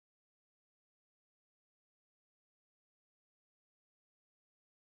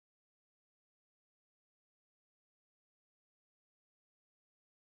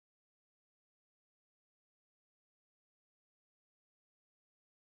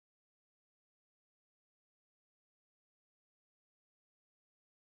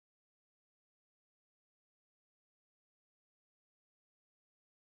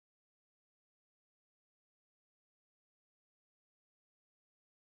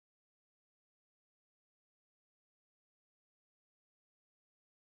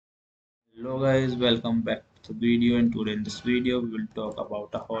Hello guys, welcome back to the video, and today in this video we will talk about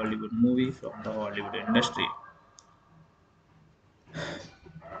a Hollywood movie from the Hollywood industry.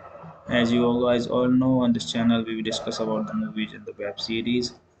 As you all guys all know, on this channel we will discuss about the movies and the web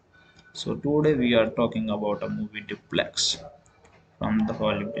series. So today we are talking about a movie Duplex from the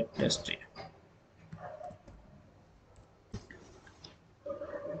Hollywood industry.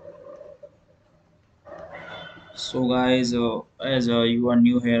 So guys, as you are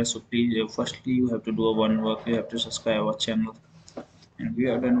new here, so please firstly you have to do a one work. You have to subscribe our channel, and we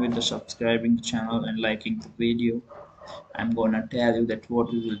are done with the subscribing the channel and liking the video. I'm gonna tell you that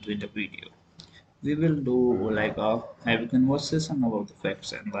what we will do in the video. We will do like a have a conversation about the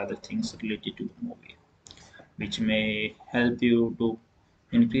facts and other things related to the movie, which may help you to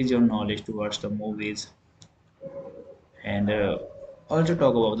increase your knowledge towards the movies, and also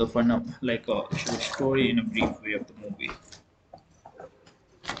talk about the fun of like a short story in a brief way of the movie.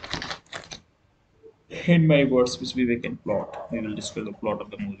 In my words, which we can plot. We will discuss the plot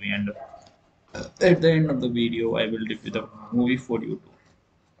of the movie, and at the end of the video, I will review the movie for you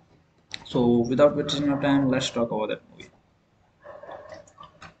too. So, without wasting your time, let's talk about that movie.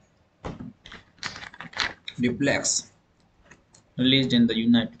 Duplex, released in the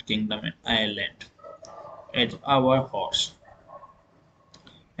United Kingdom and Ireland as Our Horse,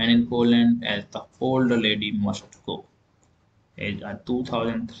 and in Poland as The Old Lady Must Go, is a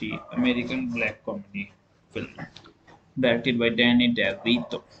 2003 American black comedy film directed by Danny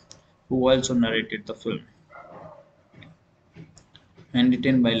DeVito, who also narrated the film, and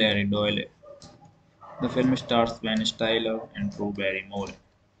written by Larry Doyle. The film stars Ben Stiller and Drew Barrymore,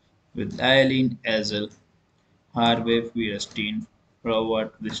 with Eileen Ezel, Harvey Fierstein,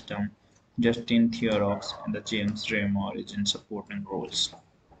 Robert Wisdom, Justin Theroux, and the James Remar is in supporting roles.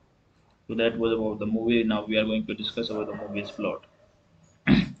 So that was about the movie. Now we are going to discuss about the movie's plot.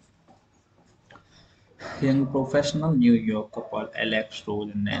 Young professional New York couple Alex, Rose,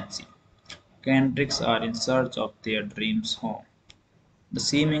 and Nancy Kendricks are in search of their dreams home. The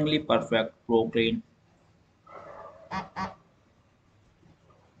seemingly perfect Brooklyn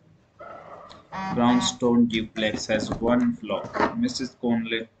brownstone duplex has one flaw. Mrs.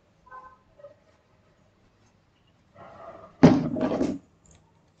 Conley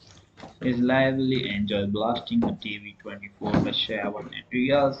is lively and enjoys blasting the TV 24/7 and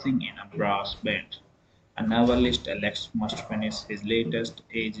rehearsing in a brass band. A novelist, Alex must finish his latest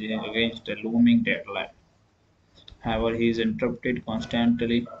essay against a looming deadline. However, he is interrupted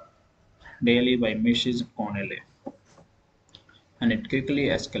constantly daily by Mrs. Connelly, and it quickly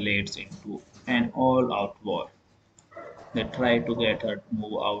escalates into an all-out war. They try to get her to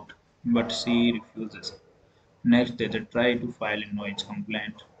move out, but she refuses. Next day, they try to file a noise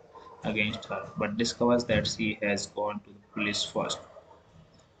complaint against her, but discovers that she has gone to the police first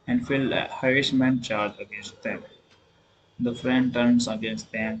and filed a harassment charge against them. The friend turns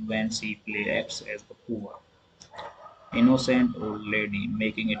against them when she acts as the poor, innocent old lady,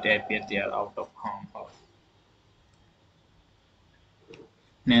 making it appear they are out of harm her.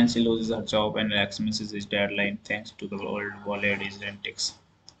 Nancy loses her job and Rex misses his deadline thanks to the old lady's antics.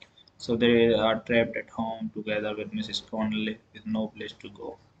 So they are trapped at home together with Mrs. Connolly with no place to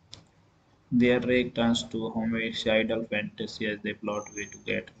go. Their rage turns to homicidal fantasy as they plot a way to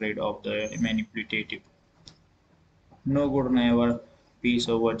get rid of the manipulative. No good never, peace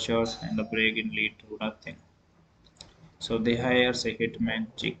overtures, and the break-in lead to nothing. So they hires a hitman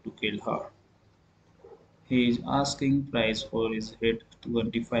chick to kill her. His asking price for his hit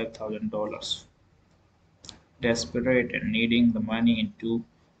 $25,000. Desperate and needing the money in 2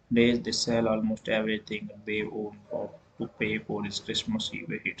 days, they sell almost everything they own to pay for his Christmas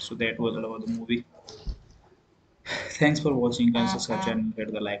Eve hit. So that was all about the movie. Thanks for watching. Guys, subscribe channel,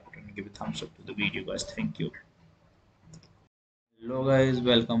 hit the like button, and give a thumbs up to the video, guys. Thank you. Hello guys,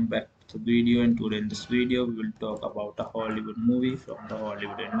 welcome back to the video, and today in this video we will talk about a Hollywood movie from the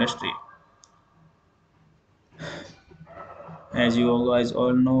Hollywood industry. As you all guys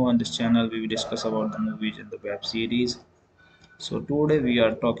all know, on this channel we will discuss about the movies and the web series. So today we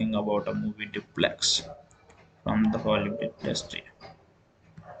are talking about a movie Duplex from the Hollywood industry.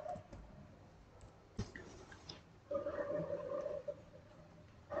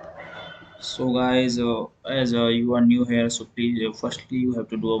 So guys, as you are new here, so please firstly you have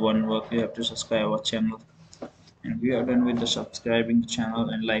to do a one work. You have to subscribe our channel, and we are done with the subscribing the channel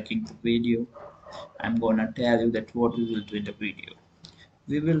and liking the video. I'm gonna tell you that what we will do in the video.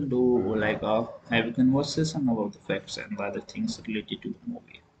 We will do like a have a conversation about the facts and other things related to the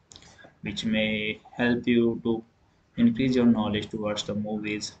movie, which may help you to increase your knowledge towards the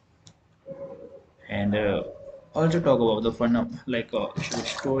movies, and Also talk about the fun of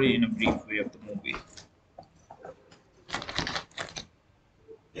story in a brief way of the movie.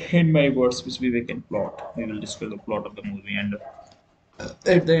 In my words, which we can plot. We will discuss the plot of the movie, and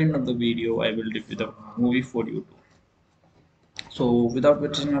at the end of the video, I will review the movie for you too. So, without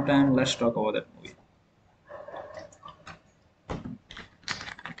wasting your time, let's talk about that movie.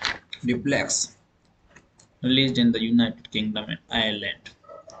 Duplex, released in the United Kingdom and Ireland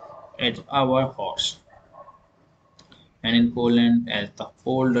as Our Horse, and in Poland as The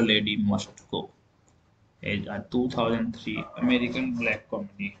Older Lady Must Go, is a 2003 American black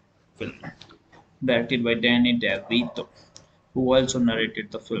comedy film directed by Danny DeVito, who also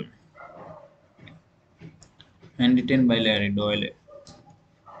narrated the film, and written by Larry Doyle.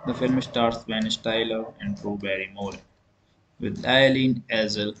 The film stars Ben Stiller and Drew Barrymore, with Eileen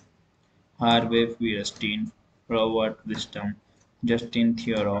Ezel, Harvey Fierstein, Robert Wisdom, Justin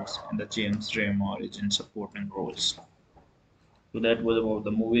Theroux, and the James Remar in supporting roles. So that was about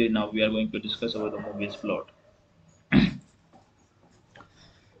the movie. Now we are going to discuss about the movie's plot.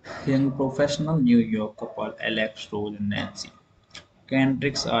 Young professional New York couple Alex, Rose, and Nancy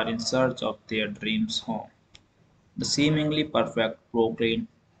Kendricks are in search of their dreams home. The seemingly perfect Brooklyn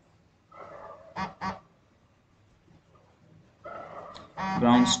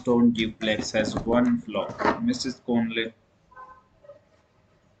brownstone duplex has one flaw. Mrs. Conley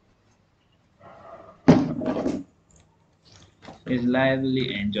is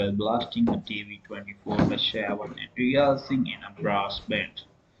lively and enjoys blasting the TV 24/7 and rehearsing in a brass band.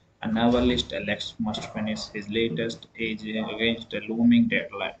 A novelist Alex must finish his latest essay against a looming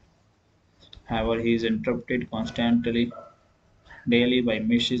deadline. However, he is interrupted constantly daily by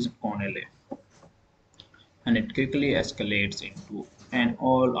Mrs. Connelly, and it quickly escalates into an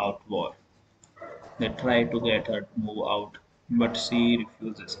all-out war. They try to get her to move out, but she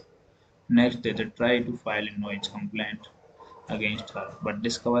refuses. Next day, they try to file a noise complaint against her, but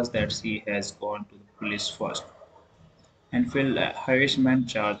discovers that she has gone to the police first and filed a harassment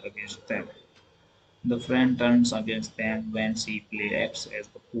charge against them. The friend turns against them when she acts as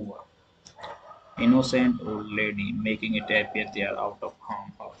the poor, innocent old lady, making it appear they are out of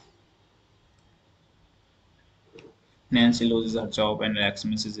harm her. Nancy loses her job and Rex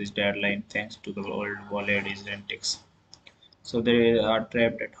misses his deadline thanks to the old lady's antics. So they are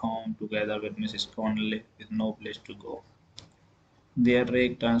trapped at home together with Mrs. Connolly with no place to go. Their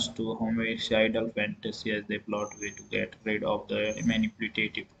rage turns to homicidal fantasy as they plot a way to get rid of the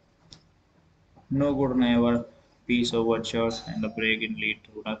manipulative. No good never peace overtures and the break-in lead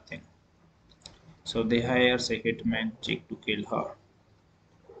to nothing. So they hires a hitman chick to kill her.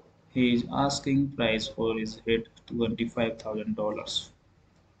 His asking price for his hit $25,000.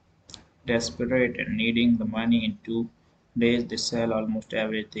 Desperate and needing the money in 2 days, they sell almost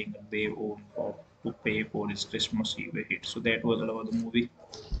everything they own to pay for his Christmas Eve hit. So that was all about the movie.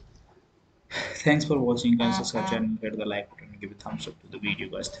 Thanks for watching. Consider such and hit the like button and give a thumbs up to the video,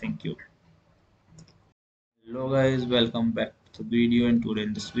 guys. Thank you. Hello guys, welcome back to the video, and today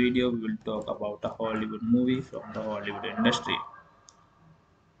in this video we will talk about a Hollywood movie from the Hollywood industry.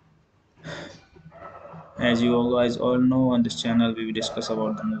 As you guys all know, on this channel we will discuss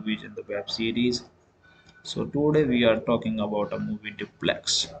about the movies and the web series. So today we are talking about a movie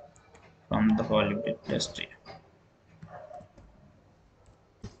Duplex from the Hollywood industry.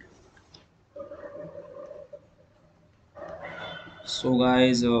 So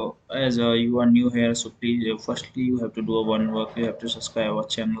guys, as you are new here, so please firstly you have to do one work. You have to subscribe our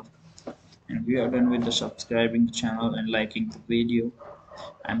channel, and we are done with the subscribing the channel and liking the video.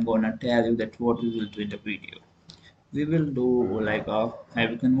 I'm gonna tell you that what we will do in the video. We will do like have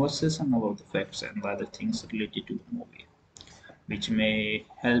a conversation about the facts and other things related to the movie, which may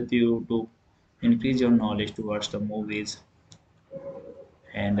help you to increase your knowledge towards the movies,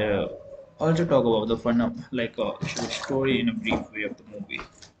 and also talk about the fun of story in a brief way of the movie.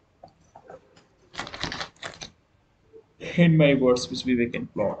 In my words, which we can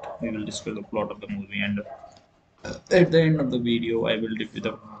plot. We will discuss the plot of the movie, and at the end of the video, I will review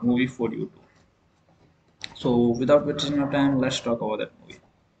the movie for you too. So, without wasting your time, let's talk about that movie.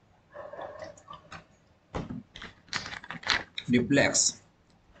 Duplex,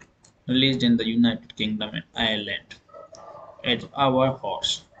 released in the United Kingdom and Ireland as Our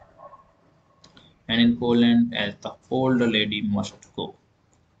Horse, and in Poland as The Older Lady Must Go,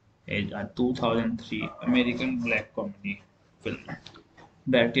 is a 2003 American black comedy film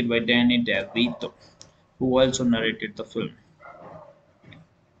directed by Danny DeVito, who also narrated the film,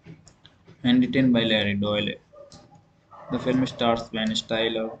 and written by Larry Doyle. The film stars Ben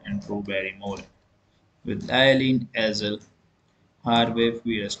Stiller and Drew Barrymore, with Eileen Ezel, Harvey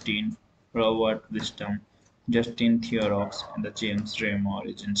Fierstein, Robert Wisdom, Justin Theroux and the James Barrymore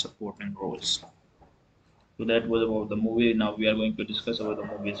is in supporting roles. So that was about the movie. Now we are going to discuss about the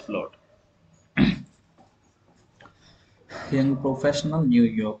movie's plot. Young professional New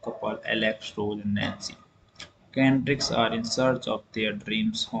York couple Alex, Rose, and Nancy Kendricks are in search of their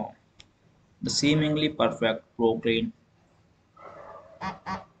dreams home. The seemingly perfect Brooklyn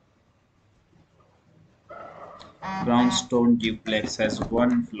brownstone duplex has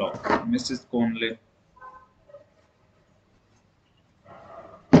one flaw. Mrs. Conley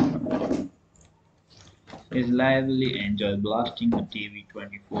is lively and enjoys blasting the TV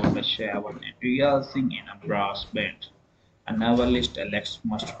 24/7 and rehearsing in a brass band. A novelist Alex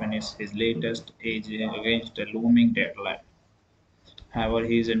must finish his latest essay against a looming deadline. However,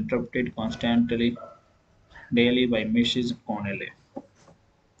 he is interrupted constantly daily by Mrs. Connelly,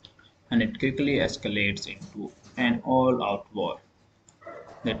 and it quickly escalates into an all-out war.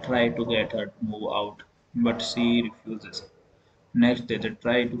 They try to get her to move out, but she refuses. Next day, they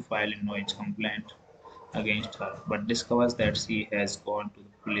try to file a noise complaint against her, but discovers that she has gone to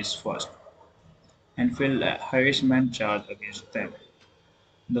the police first and filed a harassment charge against them.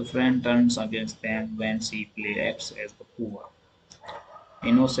 The friend turns against them when she acts as the poor,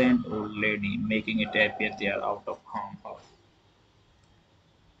 innocent old lady, making it appear they are out of harm her.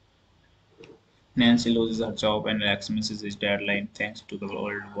 Nancy loses her job and Rex misses his deadline thanks to the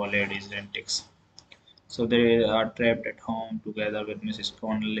old lady's antics. So they are trapped at home together with Mrs.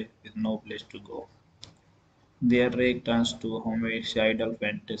 Connolly with no place to go. Their rage turns to homicidal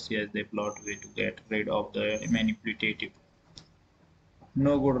fantasy as they plot a way to get rid of the manipulative.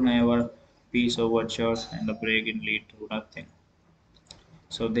 No good never, peace overtures, and the break-in lead to nothing.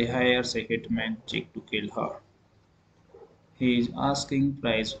 So they hires a hitman chick to kill her. His asking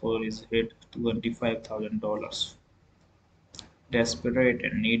price for his hit $25,000. Desperate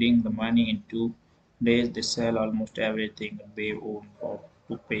and needing the money in 2 days, they sell almost everything they own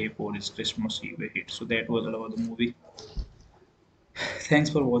to pay for his Christmas Eve hit. So that was all about the movie. Thanks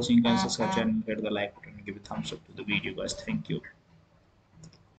for watching. Guys, subscribe channel, hit the like button, and give a thumbs up to the video, guys. Thank you.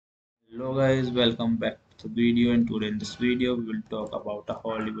 Hello, guys. Welcome back to the video. And today in this video, we will talk about a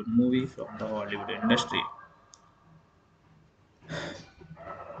Hollywood movie from the Hollywood industry.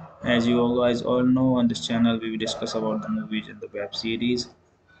 As you guys all know, on this channel, we will discuss about the movies and the web series.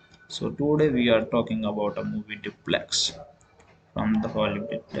 So today we are talking about a movie Duplex from the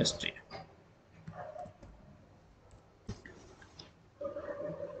Hollywood industry.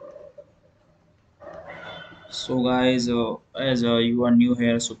 So guys, as you are new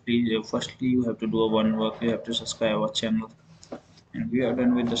here, so please firstly you have to do one work. You have to subscribe our channel, and we are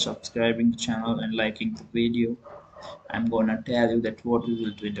done with the subscribing the channel and liking the video. I'm gonna tell you that what we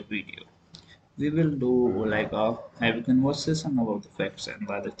will do in the video. We will do like have a conversation about the facts and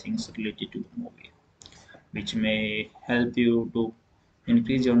the other things related to the movie, which may help you to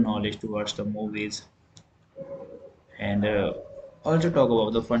increase your knowledge towards the movies, and also talk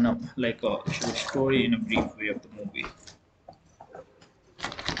about the fun of like story in a brief way of the movie.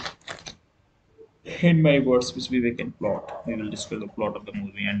 In my words, which we can plot. We will discuss the plot of the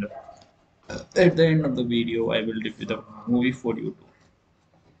movie, and at the end of the video, I will review the movie for you too.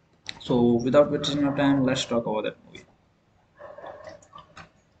 So, without wasting your time, let's talk about that movie.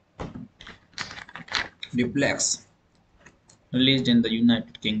 Duplex, released in the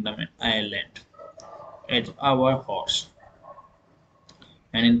United Kingdom and Ireland as Our Horse,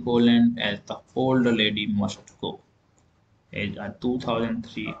 and in Poland as The Old Lady Must Go, is a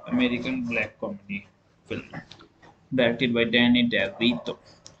 2003 American black comedy film directed by Danny DeVito,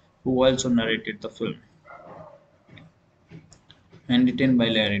 who also narrated the film, and written by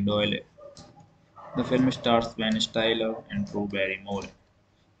Larry Doyle. The film stars Ben Stiller and Drew Barrymore,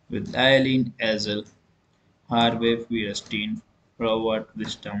 with Eileen Ezel, Harvey Fierstein, Robert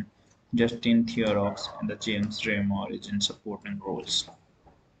Wisdom, Justin Theroux, and the James Barrymore is in supporting roles.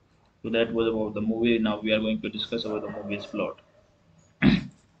 So that was about the movie. Now we are going to discuss about the movie's plot.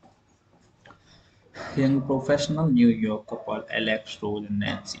 Young professional New York couple Alex, Rose, and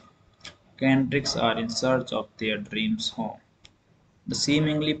Nancy Kendricks are in search of their dreams home. The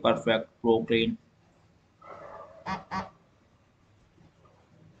seemingly perfect Brooklyn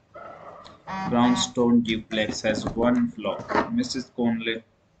brownstone duplex has one flaw. Mrs. Conley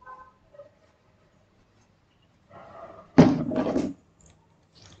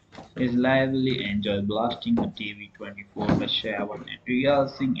is lively and enjoys blasting the TV 24/7 and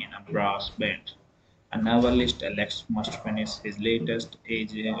rehearsing in a brass band. A novelist Alex must finish his latest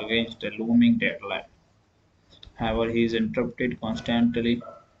essay against a looming deadline. However, he is interrupted constantly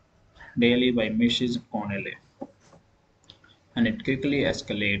daily by Mrs. Connelly, and it quickly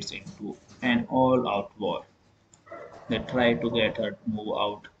escalates into an all-out war. They try to get her to move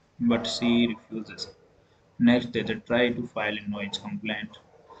out, but she refuses. Next day, they try to file a noise complaint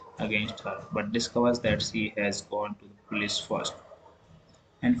against her, but discovers that she has gone to the police first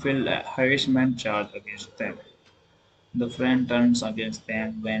and filed a harassment charge against them. The friend turns against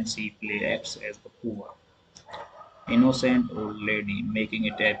them when she acts as the poor, innocent old lady, making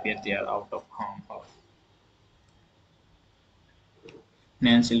it appear they are out of harm her.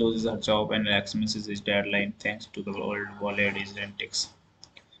 Nancy loses her job and Rex misses his deadline thanks to the old lady's antics.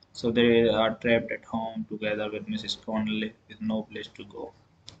 So they are trapped at home together with Mrs. Connolly with no place to go.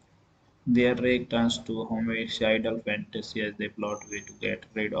 Their rage turns to homicidal fantasy as they plot a way to get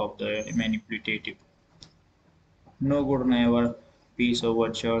rid of the manipulative. No good never, peace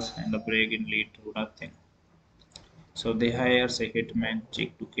overtures, and the break-in lead to nothing. So they hires a hitman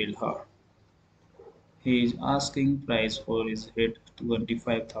chick to kill her. His asking price for his hit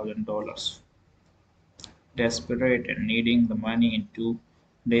 $25,000. Desperate and needing the money in 2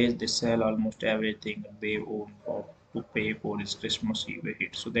 days, they sell almost everything they own to pay for his Christmas Eve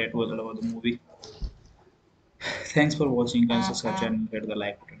hit. So that was all about the movie. Thanks for watching. Consider such and hit the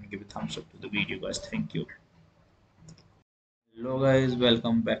like button and give a thumbs up to the video, guys. Thank you. Hello guys,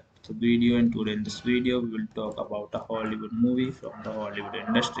 welcome back to the video. And today in this video we will talk about a Hollywood movie from the Hollywood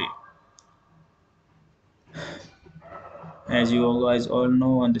industry. As you guys all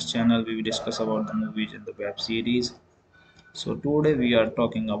know, on this channel we will discuss about the movies and the web series. So today we are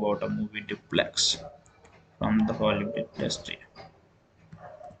talking about a movie Duplex from the Hollywood industry.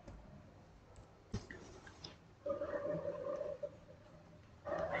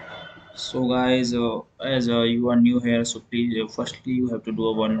 So guys, as you are new here, so please firstly you have to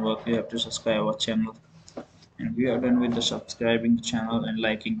do one work. You have to subscribe our channel, and we are done with the subscribing the channel and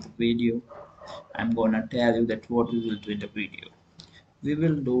liking the video. I'm gonna tell you that what we will do in the video. We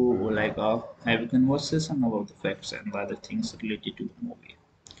will do like have a conversation about the facts and other things related to the movie,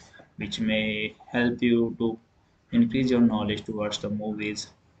 which may help you to increase your knowledge towards the movies,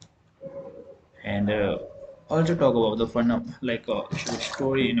 and also talk about the fun of like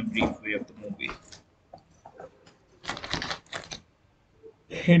story in a brief way of the movie.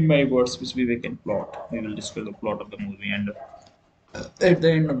 In my words, which we can plot. We will discuss the plot of the movie, and at the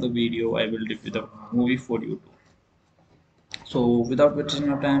end of the video, I will review the movie for you too. So, without wasting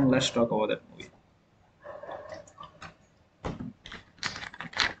your time, let's talk about that movie.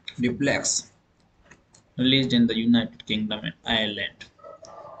 Duplex, released in the United Kingdom and Ireland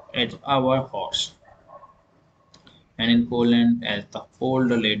as Our Horse, and in Poland as The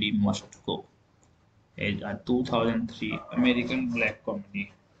Old Lady Must Go, is a 2003 American black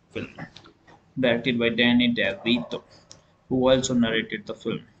comedy film directed by Danny DeVito, who also narrated the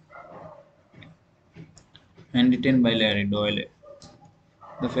film, and written by Larry Doyle.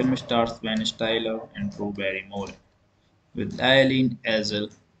 The film stars Ben Stiller and Drew Barrymore, with Eileen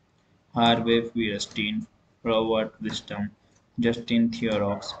Ezel, Harvey Fierstein, Robert Wisdom, Justin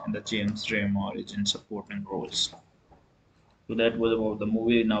Theroux, and the James Remar is in supporting roles. So that was about the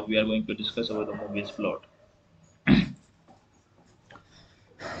movie. Now we are going to discuss about the movie's plot.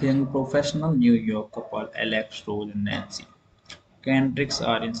 Young professional New York couple Alex, Rose, and Nancy Kendricks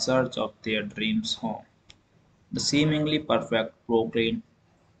are in search of their dreams home. The seemingly perfect Brooklyn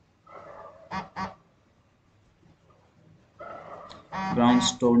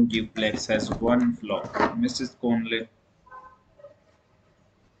brownstone duplex has one flaw. Mrs. Conley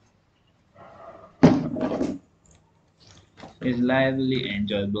is lively and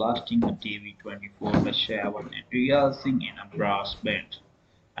enjoys blasting the TV 24/7 and rehearsing in a brass band.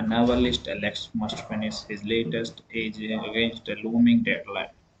 A novelist Alex must finish his latest essay against a looming deadline.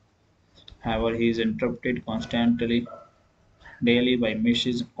 However, he is interrupted constantly daily by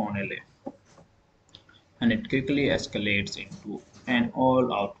Mrs. Connelly, and it quickly escalates into an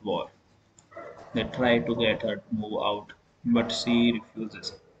all-out war. They try to get her to move out, but she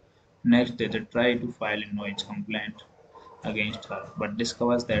refuses. Next day, they try to file a noise complaint against her, but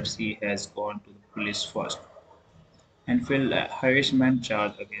discovers that she has gone to the police first and filed a harassment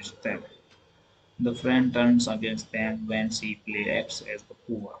charge against them. The friend turns against them when she acts as the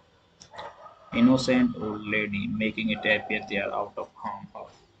poor, innocent old lady, making it appear they are out of harm her.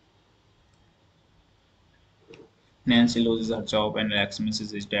 Nancy loses her job and Rex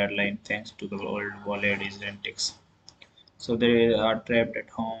misses his deadline thanks to the old lady's antics. So they are trapped at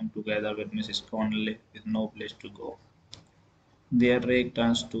home together with Mrs. Connolly with no place to go. Their rage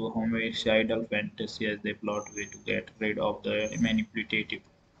turns to homicidal fantasy as they plot a way to get rid of the manipulative.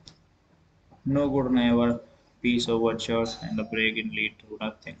 No good never, peace overtures, and the break-in lead to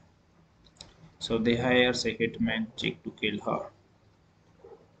nothing. So they hires a hitman chick to kill her.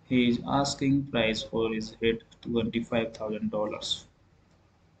 His asking price for his hit $25,000.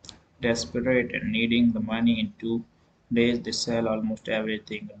 Desperate and needing the money in 2 days, they sell almost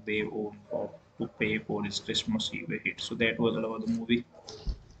everything they own to pay for his Christmas Eve hit. So that was all about the movie.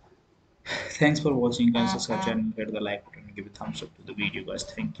 Thanks for watching. Guys, subscribe channel, hit the like button, and give a thumbs up to the video, guys.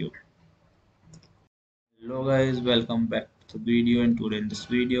 Thank you. Hello guys, welcome back to the video, and today in this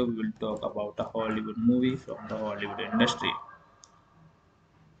video we will talk about a Hollywood movie from the Hollywood industry.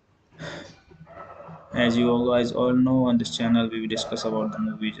 As you all guys all know, on this channel we will discuss about the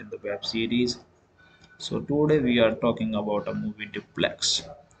movies and the web series. So today we are talking about a movie Duplex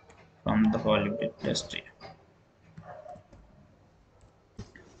from the Hollywood industry.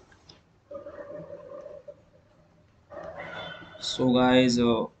 So guys,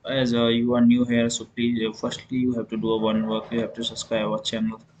 as you are new here, so please firstly you have to do a one work. You have to subscribe our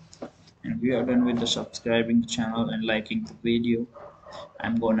channel, and we are done with the subscribing the channel and liking the video.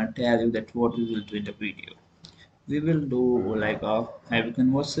 I'm gonna tell you that what we will do in the video. We will do like a have a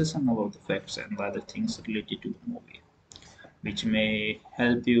conversation about the facts and other things related to the movie, which may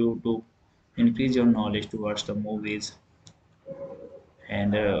help you to increase your knowledge towards the movies,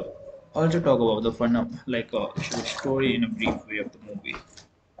 and also talk about the fun of like a story in a brief way of the movie.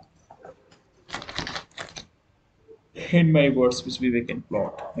 In my words, which we can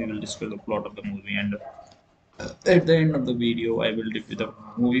plot. We will discuss the plot of the movie, and at the end of the video, I will review the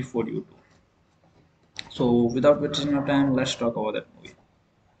movie for you too. So, without wasting your time, let's talk about that movie.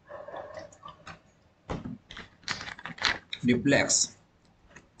 Duplex,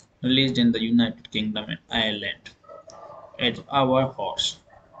 released in the United Kingdom and Ireland as Our Horse,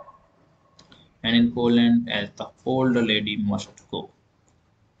 and in Poland as The Old Lady Must Go,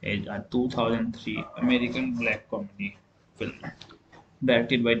 is a 2003 American black comedy film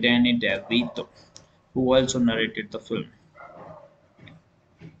directed by Danny DeVito, who also narrated the film,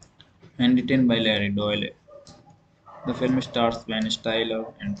 and written by Larry Doyle. The film stars Ben Stiller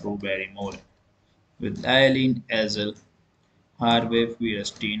and Drew Barrymore, with Eileen Ezel, Harvey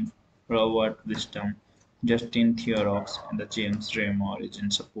Fierstein, Robert Wisdom, Justin Theroux, and the James Remar is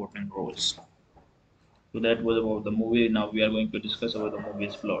in supporting roles. So that was about the movie. Now we are going to discuss about the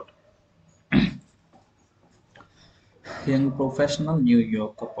movie's plot. Young professional New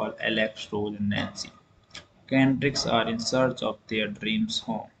York couple Alex, Rose, and Nancy Kendricks are in search of their dreams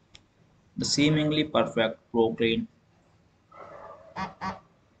home. The seemingly perfect Brooklyn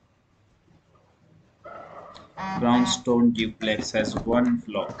brownstone duplex has one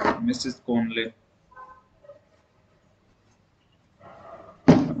flaw. Mrs. Conley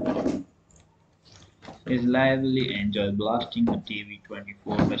is lively and enjoys blasting the TV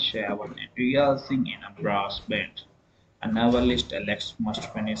 24/7 and rehearsing in a brass band. A novelist Alex must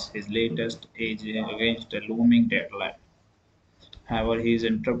finish his latest essay against a looming deadline. However, he is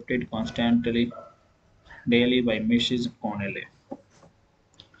interrupted constantly daily by Mrs. Connelly,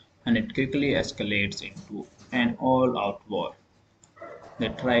 and it quickly escalates into an all-out war. They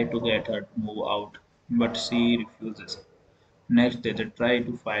try to get her to move out, but she refuses. Next day, they try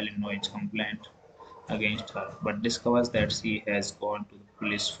to file a noise complaint against her, but discovers that she has gone to the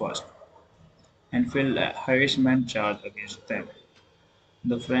police first and filed a harassment charge against them.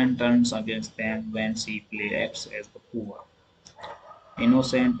 The friend turns against them when she acts as the poor,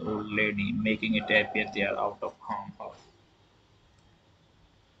 innocent old lady, making it appear they are out of harm her.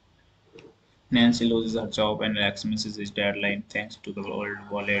 Nancy loses her job and Rex misses his deadline thanks to the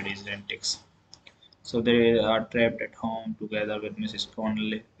old lady's antics. So they are trapped at home together with Mrs.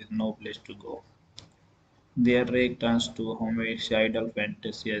 Connolly with no place to go. Their rage turns to homicidal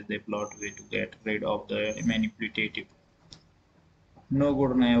fantasy as they plot a way to get rid of the manipulative. No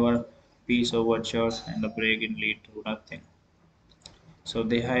good never, peace overtures, and the break-in lead to nothing. So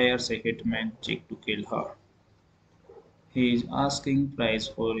they hires a hitman chick to kill her. He is asking price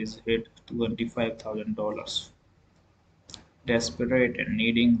for his hit $25,000. Desperate and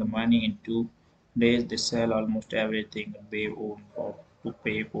needing the money in 2 days, they sell almost everything they own to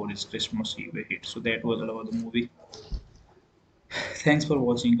pay for his Christmas Eve hit. So that was all about the movie. Thanks for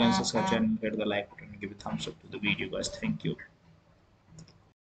watching. Guys, subscribe channel, hit the like button, and give a thumbs up to the video, guys. Thank you.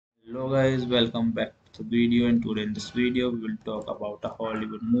 Hello guys, welcome back to the video, and today in this video we will talk about a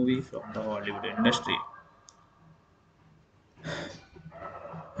Hollywood movie from the Hollywood industry.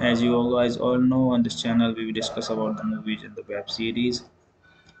 As you all guys all know, on this channel we will discuss about the movies and the web series.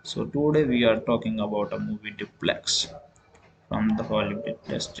 So today we are talking about a movie Duplex from the Hollywood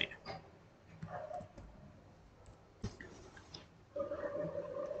industry.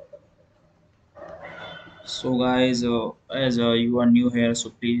 So guys, as you are new here,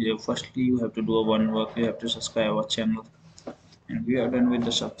 so please firstly you have to do a one work. You have to subscribe our channel, and we are done with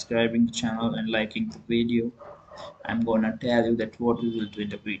the subscribing the channel and liking the video. I'm gonna tell you that what we will do in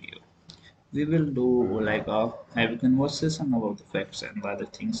the video. We will do like have a conversation about the facts and other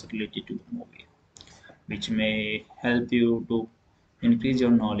things related to the movie, which may help you to increase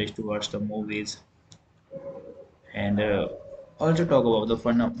your knowledge towards the movies, and also talk about the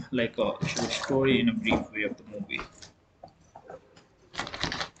fun of like story in a brief way of the movie.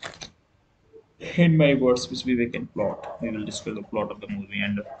 In my words, which we can plot. We will discuss the plot of the movie,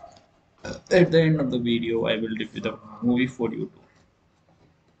 and at the end of the video, I will review the movie for you too.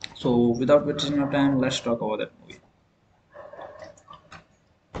 So, without wasting your time, let's talk about that movie.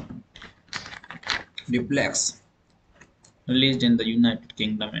 Duplex, released in the United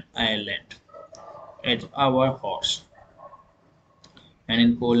Kingdom and Ireland as Our Horse, and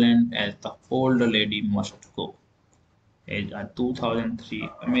in Poland as The Old Lady Must Go, is a 2003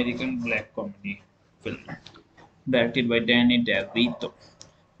 American black comedy film directed by Danny DeVito,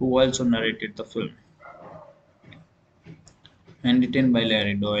 who also narrated the film, and written by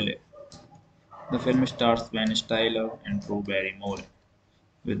Larry Doyle. The film stars Ben Stiller and Drew Barrymore,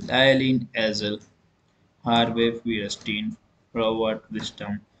 with Eileen Ezel, Harvey Fierstein, Robert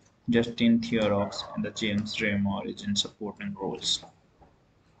Wisdom, Justin Theroux, and the James Remar is in supporting roles.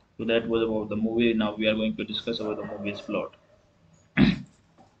 So that was about the movie. Now we are going to discuss about the movie's plot.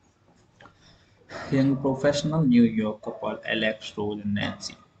 Young professional New York couple Alex, Rose, and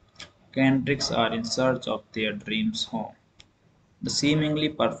Nancy Kendricks are in search of their dreams home. The seemingly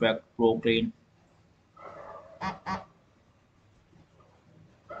perfect Brooklyn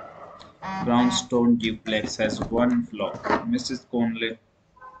brownstone duplex has one flaw. Mrs. Conley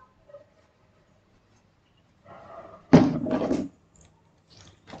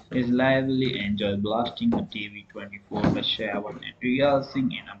is lively and enjoys blasting the TV 24/7 and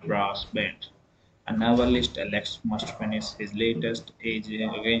rehearsing in a brass band. A novelist Alex must finish his latest essay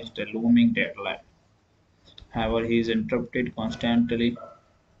against a looming deadline. However, he is interrupted constantly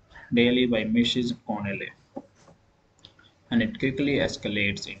daily by Mrs. Connelly, and it quickly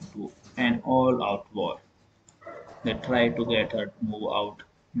escalates into an all-out war. They try to get her to move out,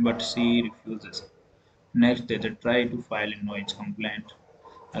 but she refuses. Next day, they try to file a noise complaint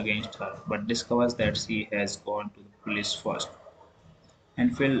against her, but discovers that she has gone to the police first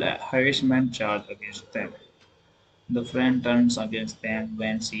and filed a harassment charge against them. The friend turns against them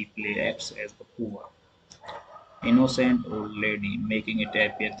when she acts as the poor, innocent old lady, making it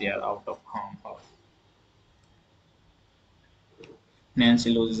appear they are out of harm her.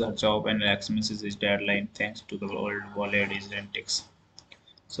 Nancy loses her job and Rex misses his deadline thanks to the old lady's antics.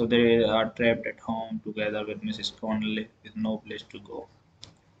 So they are trapped at home together with Mrs. Connolly with no place to go.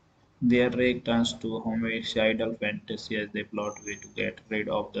 Their rage turns to homicidal fantasy as they plot a way to get rid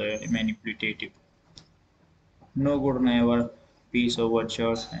of the manipulative. No good never, peace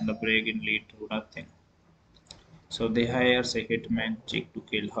overtures, and the break-in lead to nothing. So they hires a hitman chick to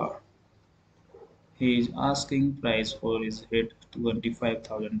kill her. His asking price for his hit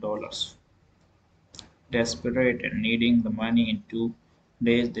 $25,000. Desperate and needing the money in 2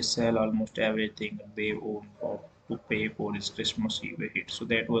 days, they sell almost everything they own to pay for his Christmas Eve hit. So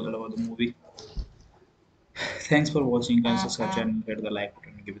that was all about the movie. Thanks for watching. Guys, subscribe channel, hit the like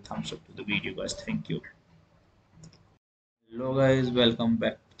button, and give a thumbs up to the video, guys. Thank you. Hello, guys. Welcome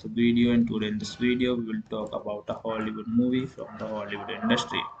back to the video. And today in this video, we will talk about a Hollywood movie from the Hollywood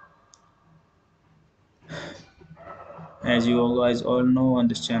industry. As you guys all know, on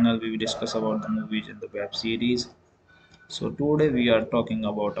this channel, we will discuss about the movies and the web series. So today we are talking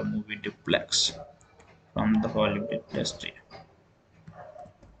about a movie Duplex from the Hollywood industry.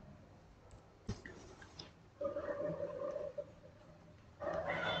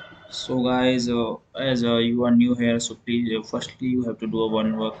 So guys, as you are new here, so please firstly you have to do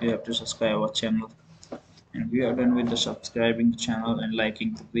one work. You have to subscribe our channel, and we are done with the subscribing the channel and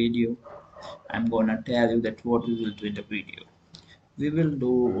liking the video. I'm gonna tell you that what we will do in the video. We will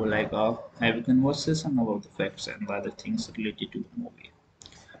do like have a conversation about the facts and other things related to the movie,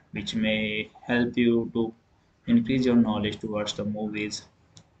 which may help you to increase your knowledge towards the movies,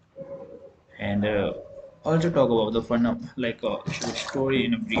 and also talk about the fun of like story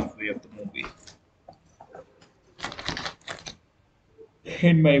in a brief way of the movie.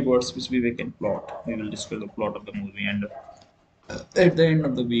 In my words, which we can plot. We will discuss the plot of the movie, and at the end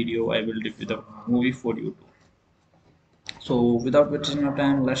of the video, I will review the movie for you too. So, without wasting your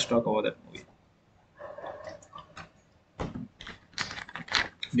time, let's talk about that movie.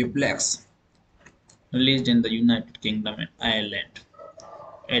 Duplex, released in the United Kingdom and Ireland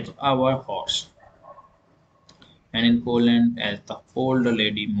as Our Horse, and in Poland as The Old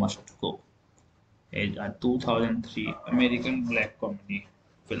Lady Must Go, is a 2003 American black comedy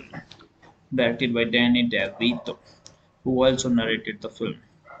film directed by Danny DeVito, who also narrated the film,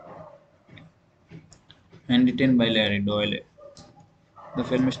 and written by Larry Doyle. The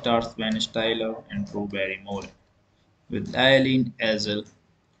film stars Ben Stiller and Drew Barrymore, with Eileen Ezel,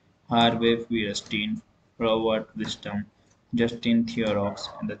 Harvey Fierstein, Robert Wisdom, Justin Theroux,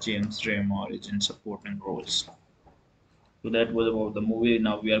 and the James Remar is in supporting roles. So that was about the movie.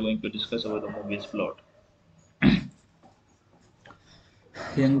 Now we are going to discuss about the movie's plot.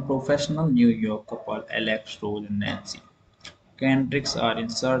 Young professional New York couple Alex, Rose, and Nancy Kendricks are in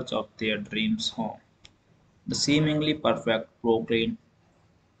search of their dreams home. The seemingly perfect Brooklyn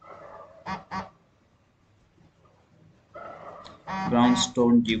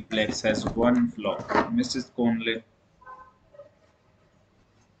brownstone duplex has one flaw. Mrs. Conley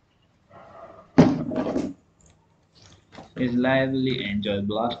is lively and enjoys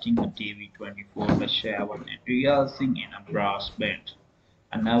blasting the TV 24/7 and rehearsing in a brass band.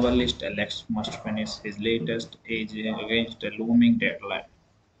 A novelist Alex must finish his latest essay against a looming deadline.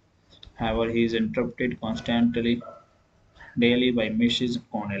 However, he is interrupted constantly daily by Mrs.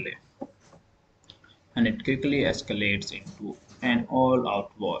 Connelly, and it quickly escalates into an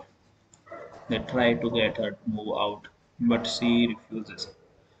all-out war. They try to get her to move out, but she refuses.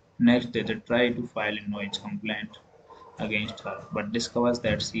 Next day, they try to file a noise complaint against her, but discovers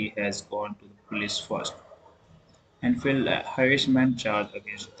that she has gone to the police first and filed a harassment charge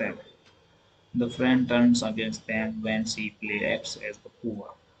against them. The friend turns against them when she acts as the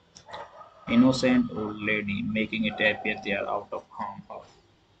poor, innocent old lady, making it appear they are out of harm her.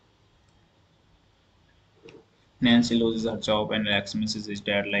 Nancy loses her job and Rex misses his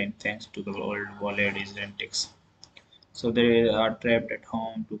deadline thanks to the old lady's antics. So they are trapped at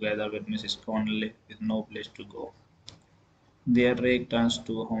home together with Mrs. Connolly with no place to go. Their rage turns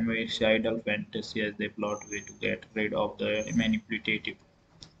to homicidal fantasy as they plot a way to get rid of the manipulative.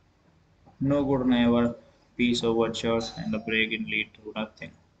 No good never, peace overtures, and the break-in lead to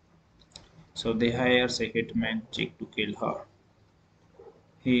nothing. So they hires a hitman chick to kill her.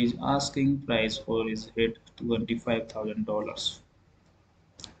 His asking price for his hit $25,000.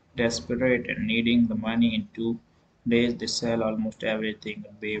 Desperate and needing the money in 2 days, they sell almost everything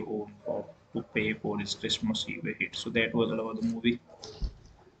they own to pay for his Christmas Eve hit. So that was all about the movie.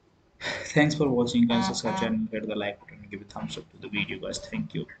 Thanks for watching. Consider such and hit the like button and give a thumbs up to the video, guys.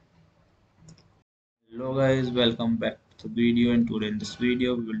 Thank you. Hello guys, welcome back to the video, and today in this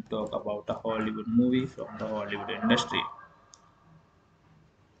video we will talk about a Hollywood movie from the Hollywood industry.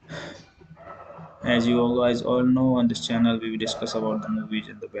 As you guys all know, on this channel we will discuss about the movies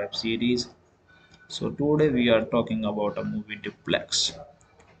and the web series. So today we are talking about a movie Duplex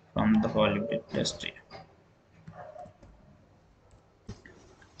from the Hollywood industry.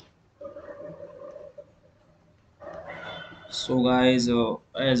 So guys,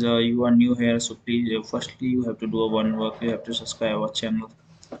 as you are new here, so please firstly you have to do one work. You have to subscribe our channel,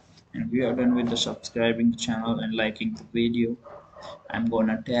 and we are done with the subscribing the channel and liking the video. I'm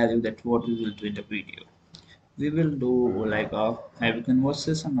gonna tell you that what we will do in the video. We will do like have a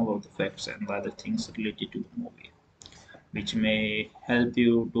conversation about the facts and other things related to the movie, which may help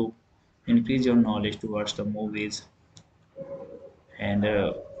you to increase your knowledge towards the movies, and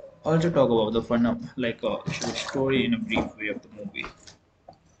also talk about the fun of like story in a brief way of the movie.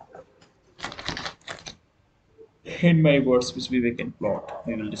 In my words, which we can plot.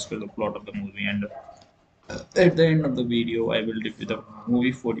 We will discuss the plot of the movie, and at the end of the video, I will review the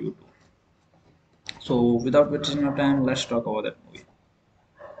movie for you too. So, without wasting your time, let's talk about that movie.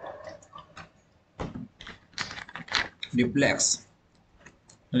 Duplex,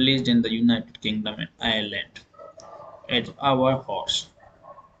 released in the United Kingdom and Ireland as Our Horse,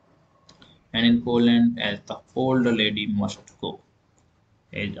 and in Poland as The Old Lady Must Go,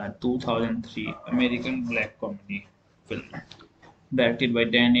 is a 2003 American black comedy film directed by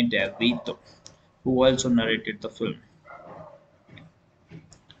Danny DeVito, who also narrated the film,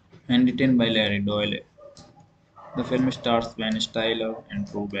 and written by Larry Doyle. The film stars Ben Stiller and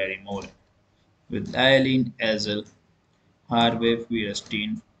Drew Barrymore, with Eileen Ezel, Harvey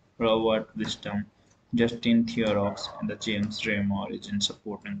Fierstein, Robert Wisdom, Justin Theroux, and the James Remar is in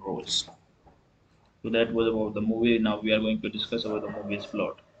supporting roles. So that was about the movie. Now we are going to discuss about the movie's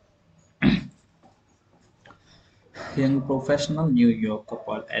plot. Young professional New York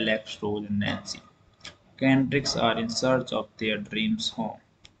couple Alex, Rose, and Nancy Kendricks are in search of their dreams home.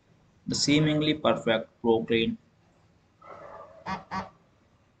 The seemingly perfect Brooklyn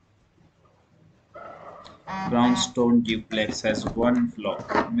brownstone duplex has one flaw.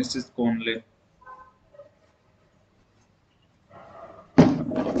 Mrs. Conley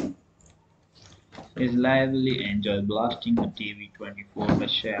His lively enjoys blasting the TV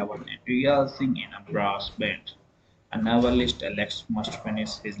 24/7 and rehearsing in a brass band. A novelist Alex must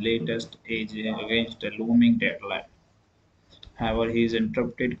finish his latest essay against a looming deadline. However, he is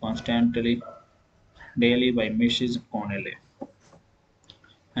interrupted constantly daily by Mrs. Connelly,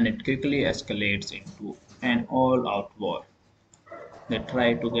 and it quickly escalates into an all-out war. They try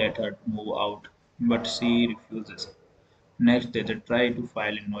to get her to move out, but she refuses. Next day, they try to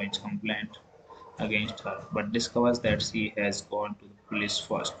file a noise complaint against her, but discovers that she has gone to the police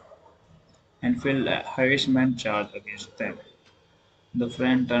first and filed a harassment charge against them. The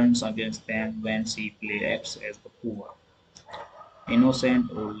friend turns against them when she acts as the poor,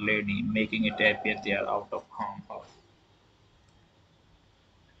 innocent old lady, making it appear they are out of harm her.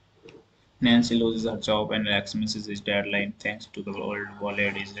 Nancy loses her job and Rex misses his deadline thanks to the old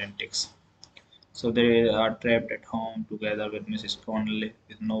lady's antics. So they are trapped at home together with Mrs. Connolly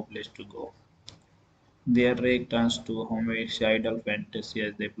with no place to go. Their rage turns to homicidal fantasy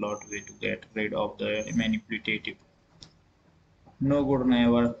as they plot a way to get rid of the manipulative. No good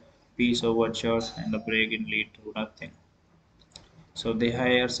never, peace overtures, and the break-in lead to nothing. So they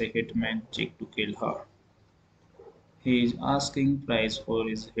hires a hitman chick to kill her. His asking price for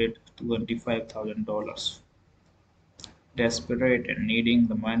his hit $25,000. Desperate and needing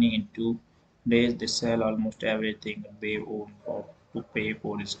the money in 2 days, they sell almost everything they own to pay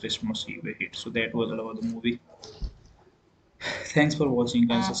for his Christmas Eve hit. So that was all about the movie. Thanks for watching.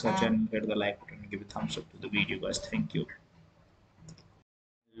 Consider such and hit the like button and give a thumbs up to the video, guys. Thank you.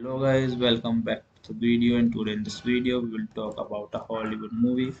 Hello guys, welcome back to the video. And today in this video we will talk about a Hollywood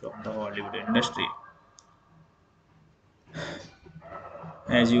movie from the Hollywood industry.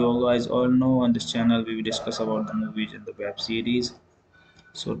 As you guys all know, on this channel we will discuss about the movies and the web series.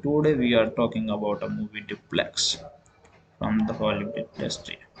 So today we are talking about a movie Duplex from the Hollywood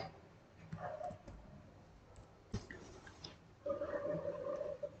industry.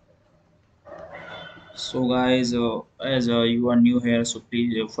 So guys, as you are new here, so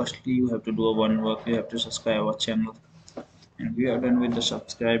please firstly you have to do one work. You have to subscribe our channel, and we are done with the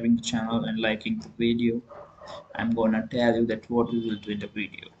subscribing the channel and liking the video. I'm gonna tell you that what we will do in the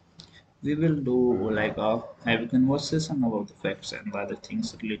video. We will do like have a conversation about the facts and other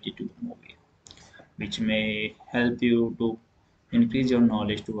things related to the movie, which may help you to increase your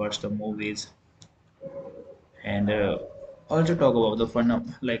knowledge towards the movies, and also talk about the fun of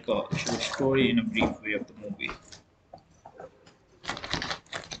like story in a brief way of the movie.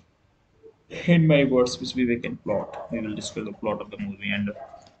 In my words, which we can plot. We will discuss the plot of the movie, and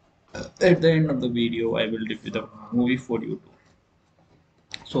at the end of the video, I will review the movie for you too.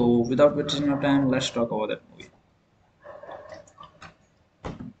 So, without wasting your time, let's talk about that movie.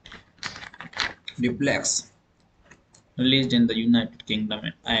 Duplex, released in the United Kingdom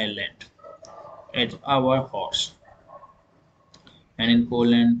and Ireland as Our Horse, and in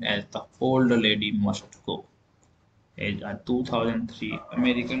Poland as The Old Lady Must Go, is a 2003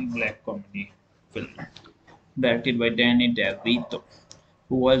 American black comedy film directed by Danny DeVito,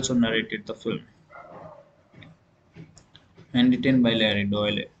 who also narrated the film, and written by Larry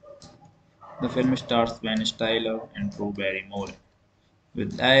Doyle. The film stars Ben Stiller and Drew Barrymore,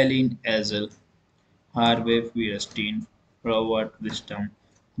 with Eileen Ezel, Harvey Fierstein, Robert Wisdom,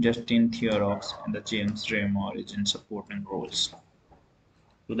 Justin Theroux, and the James Remar is in supporting roles.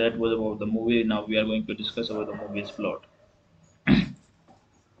 So that was about the movie. Now we are going to discuss about the movie's plot.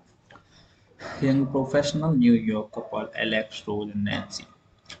 Young professional New York couple Alex, Rose, and Nancy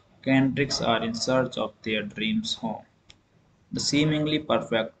Kendricks are in search of their dreams home. The seemingly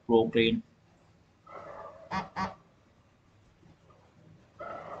perfect Brooklyn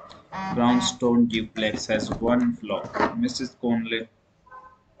brownstone duplex has one flaw. Mrs. Conley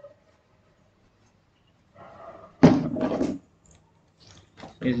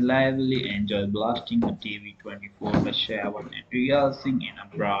is lively enjoys blasting the TV 24/7 and rehearsing in a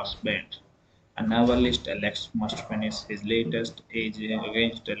brass band. A novelist Alex must finish his latest essay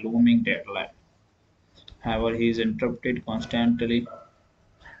against a looming deadline. However, he is interrupted constantly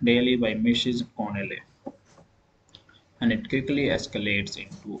daily by Mrs. Connelly, and it quickly escalates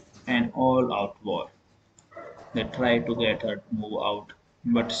into an all-out war. They try to get her to move out,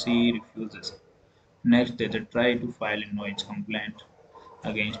 but she refuses. Next day, they try to file a noise complaint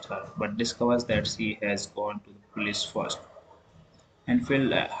against her, but discovers that she has gone to the police first and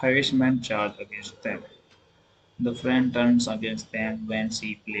filed a harassment charge against them. The friend turns against them when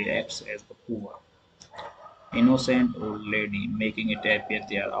she acts as the poor, innocent old lady, making it appear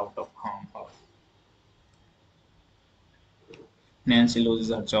they are out of harm her. Nancy loses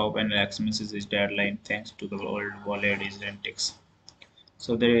her job and Rex misses his deadline thanks to the old lady's antics.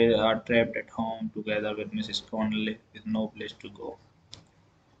 So they are trapped at home together with Mrs. Connolly with no place to go.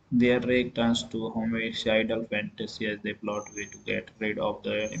 Their rage turns to homicidal fantasy as they plot a way to get rid of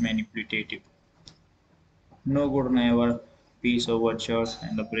the manipulative. No good never, peace overtures,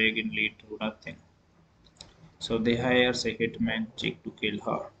 and the break-in lead to nothing. So they hires a hitman chick to kill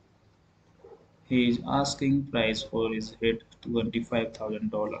her. He is asking price for his hit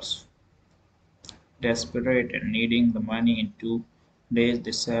 $25,000. Desperate and needing the money in 2 days,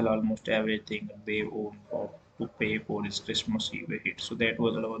 they sell almost everything they own to pay for his Christmas Eve hit. So that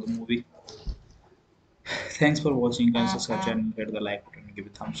was all about the movie. Thanks for watching. Guys, subscribe channel, hit the like button, and give a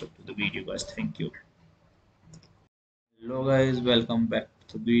thumbs up to the video, guys. Thank you. Hello, guys. Welcome back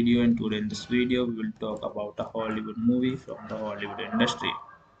to the video. And today in this video, we will talk about a Hollywood movie from the Hollywood industry.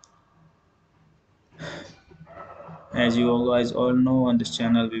 As you guys all know, on this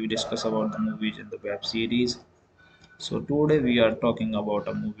channel, we will discuss about the movies and the web series. So today we are talking about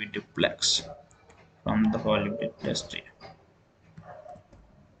a movie Duplex from the Hollywood industry.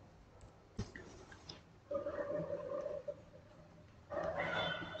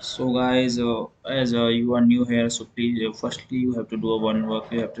 So guys, as you are new here, so please firstly you have to do a one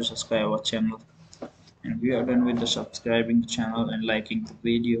work. You have to subscribe our channel, and we are done with the subscribing the channel and liking the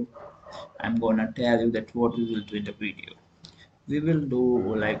video. I'm gonna tell you that what we will do in the video. We will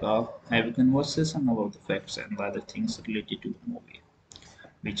do like a have a conversation about the facts and the other things related to the movie,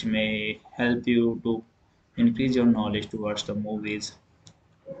 which may help you to increase your knowledge towards the movies,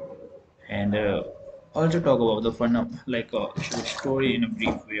 and also talk about the fun of like a story in a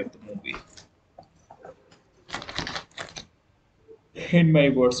brief way of the movie. In my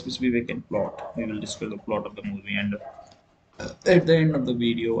words, which we can plot. We will discuss the plot of the movie, and at the end of the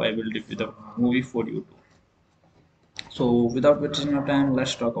video, I will review the movie for you too. So, without wasting your time,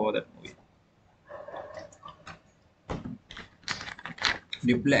 let's talk about that movie.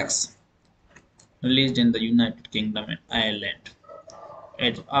 Duplex, released in the United Kingdom and Ireland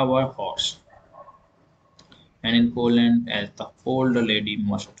as Our Horse, and in Poland as The Old Lady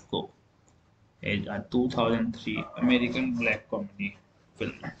Must Go, is a 2003 American black comedy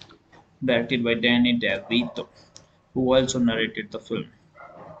film directed by Danny DeVito, who also narrated the film,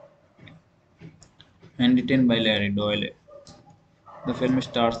 and written by Larry Doyle. The film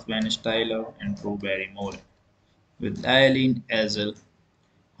stars Ben Stiller and Drew Barrymore, with Eileen Ezel,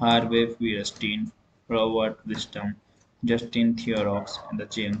 Harvey Fierstein, Robert Wisdom, Justin Theroux, and the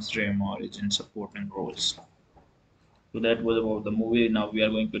James Remar is in supporting roles. So that was about the movie. Now we are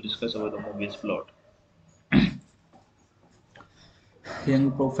going to discuss about the movie's plot.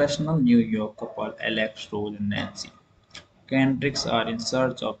 Young professional New York couple Alex, Rose, and Nancy Kendricks are in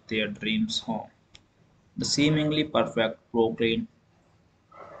search of their dreams home. The seemingly perfect Brooklyn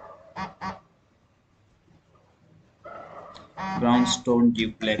brownstone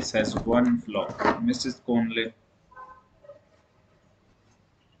duplex has one flaw. Mrs. Conley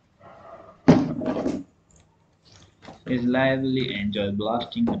is lively and enjoys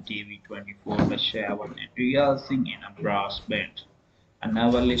blasting the TV 24/7 and rehearsing in a brass band. A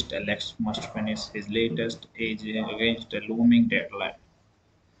novelist Alex must finish his latest essay against a looming deadline.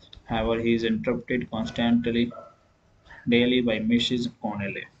 However, he is interrupted constantly daily by Mrs.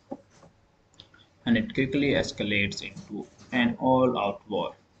 Connelly, and it quickly escalates into an all-out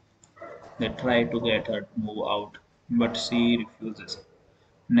war. They try to get her to move out, but she refuses.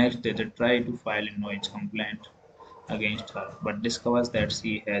 Next day, they try to file a noise complaint against her, but discovers that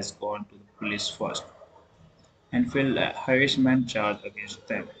she has gone to the police first and filed a harassment charge against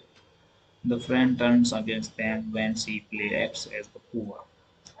them. The friend turns against them when she acts as the poor,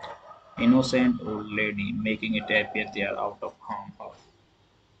 innocent old lady, making it appear they are out of harm her.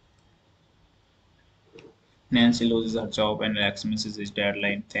 Nancy loses her job and Rex misses his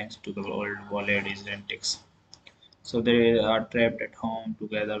deadline thanks to the old lady's antics. So they are trapped at home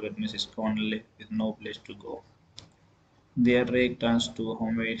together with Mrs. Connolly with no place to go. Their rage turns to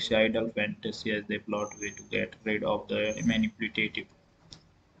homicidal fantasy as they plot a way to get rid of the manipulative.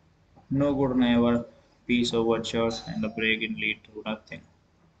 No good never, peace overtures, and the break-in lead to nothing.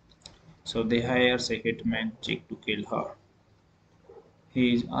 So they hires a hitman chick to kill her.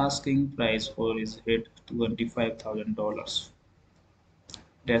 He is asking price for his hit $25,000.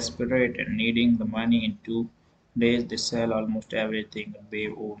 Desperate and needing the money in 2 days, they sell almost everything they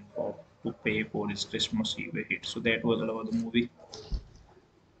own to pay for his Christmas Eve hit. So that was all about the movie.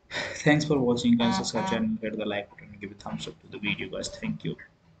 Thanks for watching. Guys, subscribe channel, hit the like button, and give a thumbs up to the video, guys. Thank you.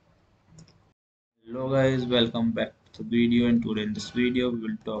 Hello, guys. Welcome back to the video. And today in this video, we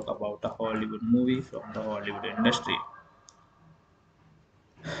will talk about a Hollywood movie from the Hollywood industry.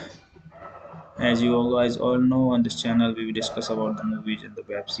 As you guys all know, on this channel we will discuss about the movies and the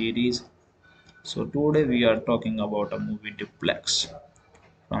web series. So today we are talking about a movie Duplex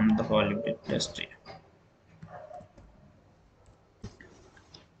from the Hollywood industry.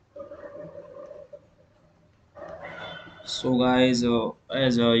 So guys,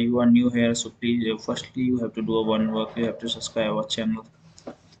 as you are new here, so please firstly you have to do a one work. You have to subscribe our channel,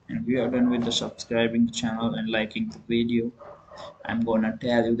 and we are done with the subscribing the channel and liking the video. I'm gonna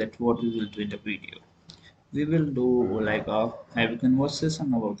tell you that what we will do in the video. We will do like have a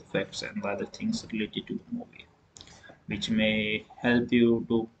conversation about the facts and other things related to the movie, which may help you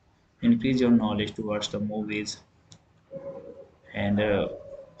to increase your knowledge towards the movies and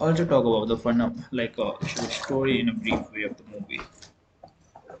also talk about the fun of like story in a brief way of the movie.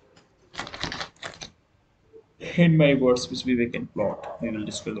 In my words, which we can plot, we will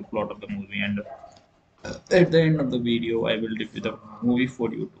discuss the plot of the movie, and at the end of the video, I will review the movie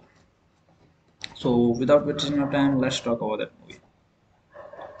for you too. So, without wasting your time, let's talk about that movie.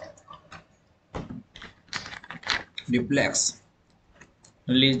 Duplex,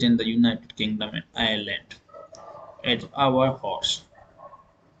 released in the United Kingdom and Ireland as Our Horse,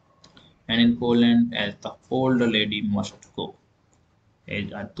 and in Poland as The Old Lady Must Go,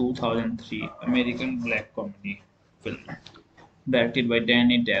 is a 2003 American black comedy film directed by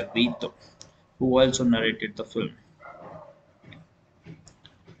Danny DeVito, who also narrated the film,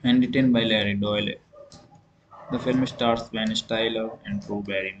 and written by Larry Doyle. The film stars Ben Stiller and Drew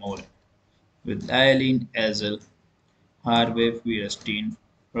Barrymore, with Eileen Ezel, Harvey Fierstein,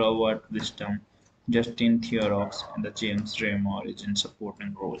 Robert Wisdom, Justin Theroux, and the James Remar is in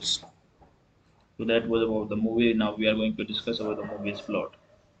supporting roles. So that was about the movie. Now we are going to discuss about the movie's plot.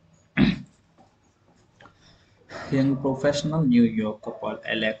 Young professional New York couple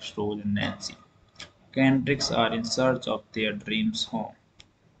Alex, Rose, and Nancy Kendricks are in search of their dreams home.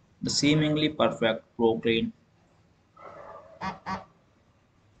 The seemingly perfect Brooklyn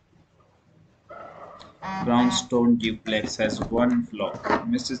brownstone duplex has one flaw.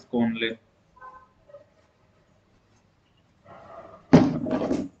 Mrs. Conley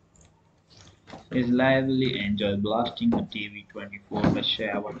is lively and enjoys blasting the TV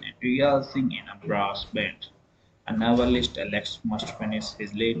 24/7 and rehearsing in a brass band. A novelist Alex must finish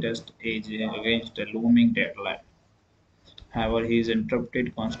his latest essay against a looming deadline. However, he is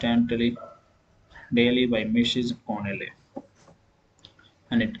interrupted constantly daily by Mrs. Connelly,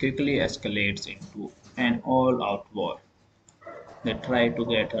 and it quickly escalates into an all-out war. They try to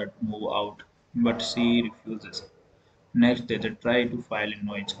get her to move out, but she refuses. Next day, they try to file a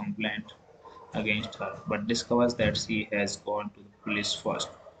noise complaint against her, but discovers that she has gone to the police first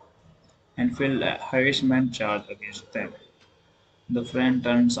and filed a harassment charge against them. The friend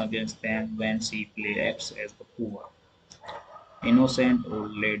turns against them when she acts as the poor, innocent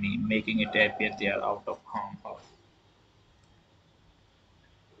old lady, making it appear they are out of harm her.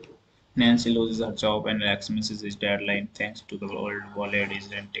 Nancy loses her job and Rex misses his deadline thanks to the old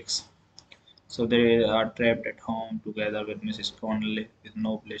lady's antics. So they are trapped at home together with Mrs. Connolly with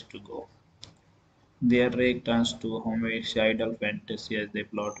no place to go. Their rage turns to homicidal fantasy as they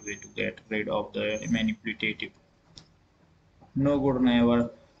plot a way to get rid of the manipulative. No good never,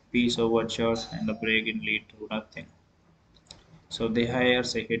 peace overtures, and the break-in lead to nothing. So they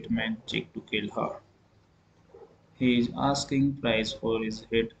hires a hitman chick to kill her. His asking price for his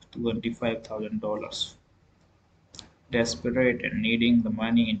hit $25,000. Desperate and needing the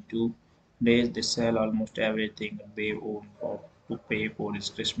money in 2 days, they sell almost everything they own to pay for his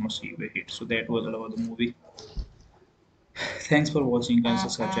Christmas Eve hit. So that was all about the movie. Thanks for watching. Guys,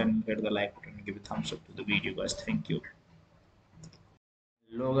 subscribe channel, hit the like button, and give a thumbs up to the video, guys. Thank you.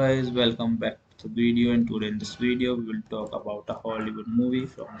 Hello, guys. Welcome back to the video. And today in this video, we will talk about a Hollywood movie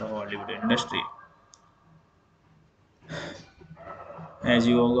from the Hollywood industry. As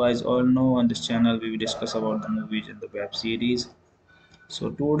you guys all know, on this channel, we will discuss about the movies and the web series. So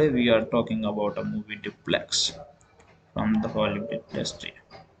today we are talking about a movie Duplex from the Hollywood industry.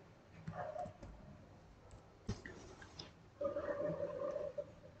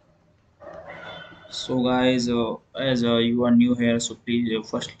 So guys, as you are new here, so please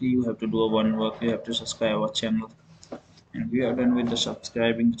firstly you have to do a one work. You have to subscribe our channel, and we are done with the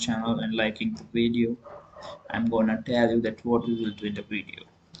subscribing the channel and liking the video. I'm gonna tell you that what we will do in the video.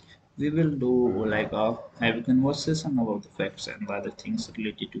 We will do like have a conversation about the facts and other things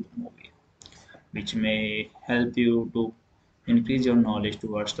related to the movie, which may help you to increase your knowledge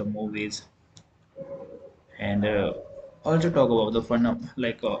towards the movies and also talk about the fun of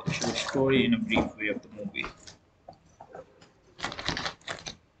like story in a brief way of the movie.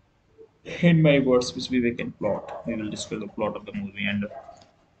 In my words, which we can plot, we will discuss the plot of the movie, and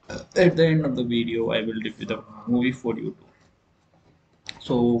At the end of the video, I will review the movie for you too.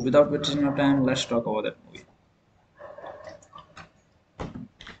 So, without wasting your time, let's talk about that movie.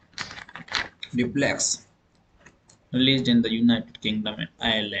 Duplex, released in the United Kingdom and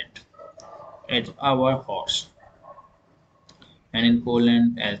Ireland as Our Horse, and in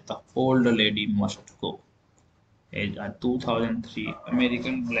Poland as The Old Lady Must Go, is a 2003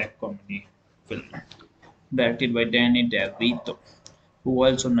 American black comedy film directed by Danny DeVito, who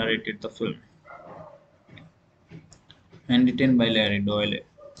also narrated the film, and written by Larry Doyle.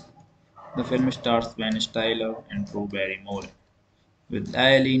 The film stars Ben Stiller and Drew Barrymore, with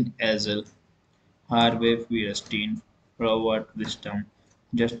Eileen Ezel, Harvey Fierstein, Robert Wisdom,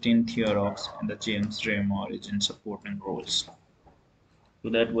 Justin Theroux, and the James Remar is in supporting roles. So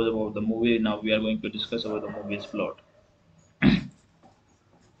that was about the movie. Now we are going to discuss about the movie's plot.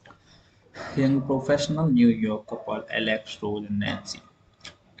 Young professional New York couple Alex, Rose, and Nancy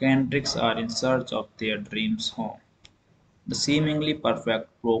Kendricks are in search of their dreams home. The seemingly perfect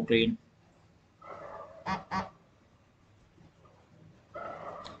Brooklyn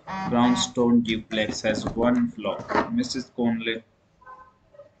brownstone duplex has one flaw. Mrs. Conley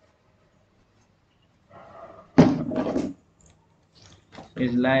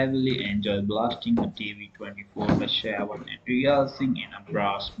is lively and enjoys blasting the TV 24/7 and rehearsing in a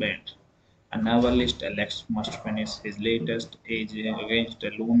brass band. A novelist Alex must finish his latest essay against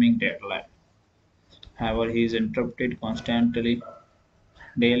a looming deadline. However, he is interrupted constantly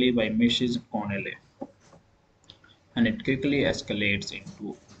daily by Mrs. Connelly, and it quickly escalates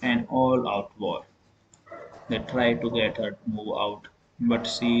into an all-out war. They try to get her to move out, but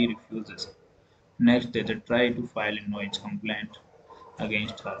she refuses. Next day, they try to file a noise complaint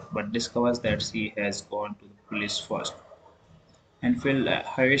against her, but discovers that she has gone to the police first and filed a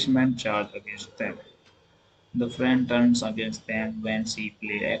harassment charge against them. The friend turns against them when she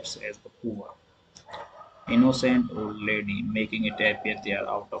acts as the poor, innocent old lady, making it appear they are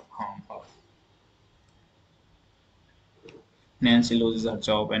out of harm her. Nancy loses her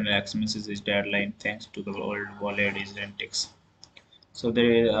job and Rex misses his deadline thanks to the old lady's antics. So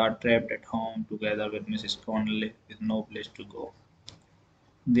they are trapped at home together with Mrs. Connolly with no place to go.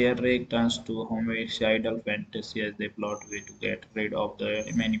 Their rage turns to homicidal fantasy as they plot a way to get rid of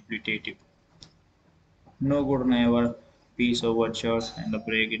the manipulative. No good never peace overtures and the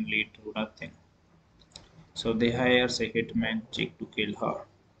break-in lead to nothing. So they hires a hitman chick to kill her.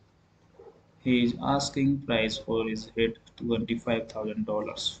 His asking price for his hit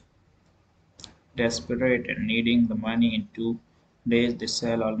 $25,000. Desperate and needing the money in 2 days, they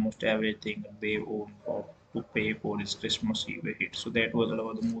sell almost everything they own to pay for his Christmas Eve hit. So that was all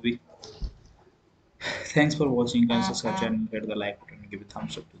about the movie. Thanks for watching. Consider such and hit the like button and give a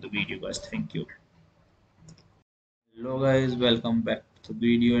thumbs up to the video, guys. Thank you. Hello guys, welcome back to the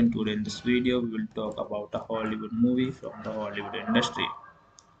video, and today in this video we will talk about a Hollywood movie from the Hollywood industry.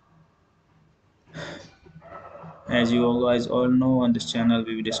 As you guys all know, on this channel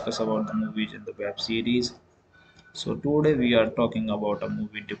we will discuss about the movies and the web series. So today we are talking about a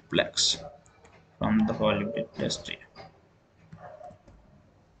movie Duplex from the Hollywood industry.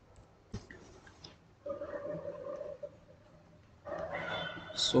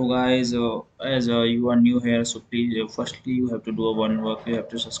 So guys, as you are new here, so please firstly you have to do one work. You have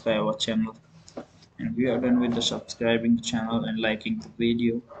to subscribe our channel, and we are done with the subscribing the channel and liking the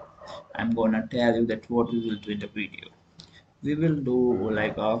video. I'm gonna tell you that what we will do in the video. We will do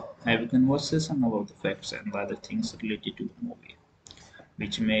like have a conversation about the facts and other things related to the movie,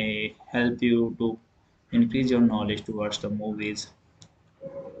 which may help you to increase your knowledge towards the movies,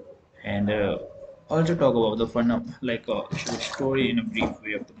 and also talk about the fun of like story in a brief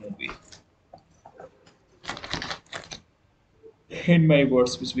way of the movie. In my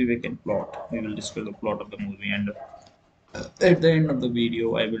words, which we can plot. We will discuss the plot of the movie, and at the end of the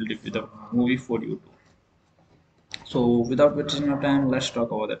video, I will review the movie for you too. So, without wasting your time, let's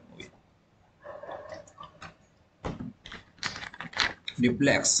talk about that movie.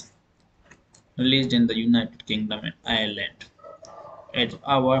 Duplex, released in the United Kingdom and Ireland as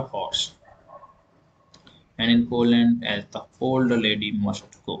Our Horse, and in Poland as The Old Lady Must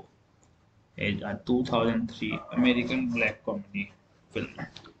Go, is a 2003 American black comedy film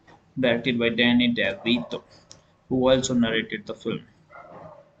directed by Danny DeVito, who also narrated the film,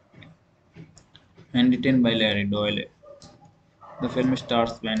 and written by Larry Doyle. The film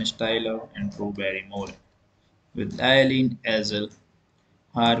stars Ben Stiller and Drew Barrymore, with Eileen Ezel,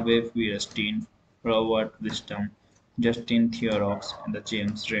 Harvey Fierstein, Robert Wisdom, Justin Theroux, and the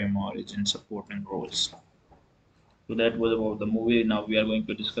James Remar is in supporting roles. So that was about the movie. Now we are going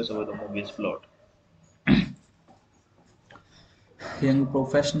to discuss about the movie's plot. Young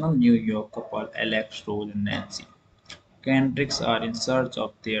professional New York couple Alex, Rose, and Nancy Kendricks are in search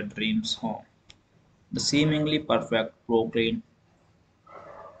of their dreams home. The seemingly perfect Brooklyn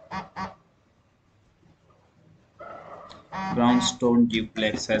brownstone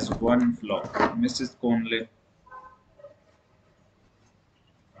duplex has one flaw. Mrs. Conley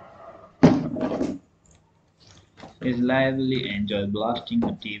is lively and enjoys blasting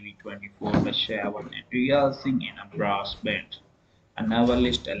the TV 24/7 and rehearsing in a brass band. A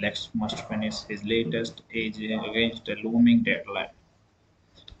novelist Alex must finish his latest essay against a looming deadline.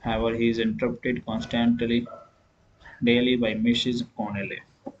 However, he is interrupted constantly daily by Mrs. Connelly,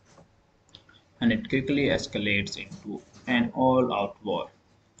 and it quickly escalates into an all-out war.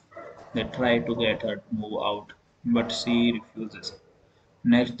 They try to get her to move out, but she refuses.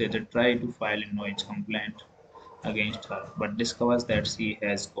 Next day, they try to file a noise complaint against her, but discovers that she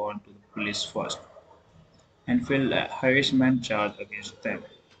has gone to the police first and filed a harassment charge against them.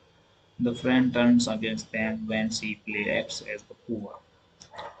 The friend turns against them when she acts as the poor,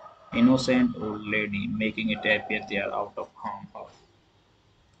 innocent old lady, making it appear they are out of harm her.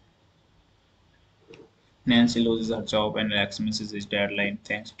 Nancy loses her job and Rex misses his deadline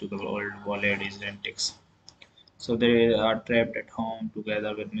thanks to the old lady's antics. So they are trapped at home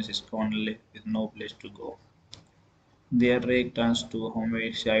together with Mrs. Connolly with no place to go. Their rage turns to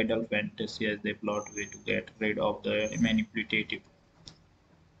homicidal fantasy as they plot a way to get rid of the manipulative.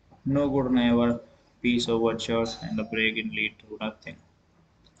 No good never, peace overtures, and the break-in lead to nothing.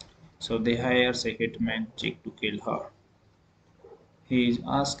 So they hires a hitman chick to kill her. His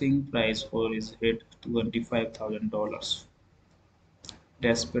asking price for his hit $25,000.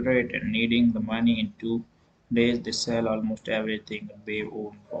 Desperate and needing the money in 2 days, they sell almost everything they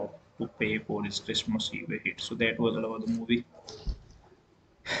own to pay for his Christmas Eve hit. So that was all about the movie.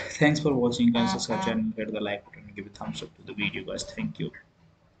 Thanks for watching. Guys, subscribe channel, hit the like button, and give a thumbs up to the video, guys. Thank you.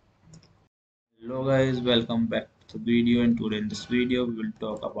 Hello, guys. Welcome back to the video. And today in this video, we will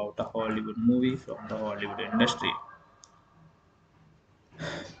talk about a Hollywood movie from the Hollywood industry.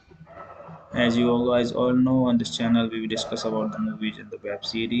 As you guys all know, on this channel, we will discuss about the movies and the web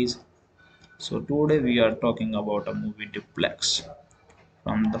series. So today we are talking about a movie Duplex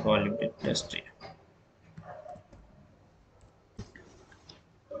from the Hollywood industry.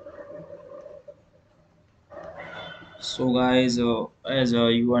 So guys, as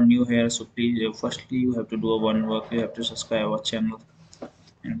you are new here, so please firstly you have to do a one work. You have to subscribe our channel,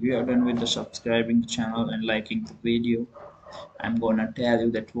 and we are done with the subscribing the channel and liking the video. I'm gonna tell you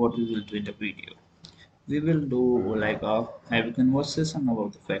that what we will do in the video. We will do like a have a conversation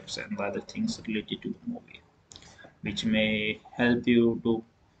about the facts and other things related to the movie, which may help you to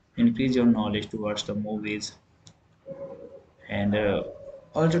increase your knowledge towards the movies, and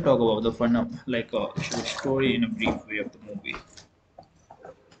also talk about the fun of like a story in a brief way of the movie.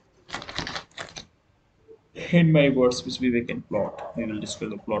 In my words, which we can plot. We will discuss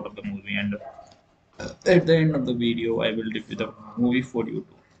the plot of the movie, and at the end of the video, I will review the movie for you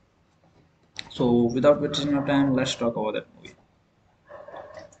too. So, without wasting your time, let's talk about that movie.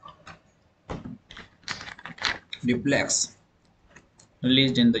 Duplex,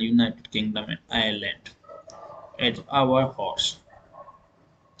 released in the United Kingdom and Ireland as Our Horse,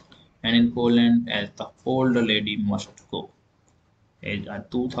 and in Poland as The Old Lady Must Go, is a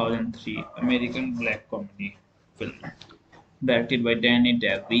 2003 American black comedy film directed by Danny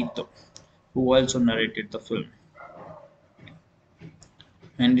DeVito, who also narrated the film,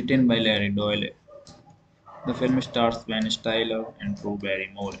 and written by Larry Doyle. The film stars Ben Stiller and Drew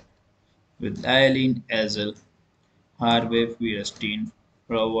Barrymore, with Eileen Ezel, Harvey Fierstein,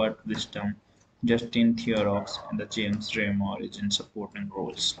 Robert Wisdom, Justin Theroux, and the James Remar is in supporting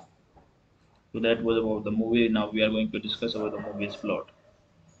roles. So that was about the movie. Now we are going to discuss about the movie's plot.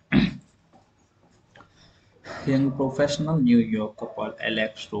 Young professional New York couple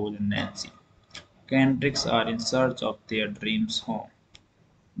Alex, Rose, and Nancy Kendricks are in search of their dreams home.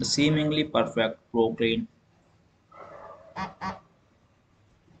 The seemingly perfect Brooklyn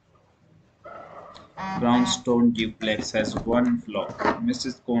brownstone duplex has one flaw.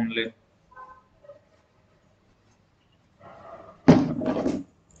 Mrs. Conley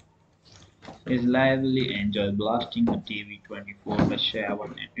is lively and enjoys blasting the TV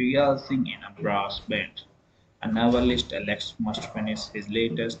 24/7 and rehearsing in a brass band. A novelist Alex must finish his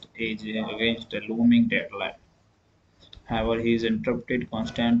latest essay against a looming deadline. However, he is interrupted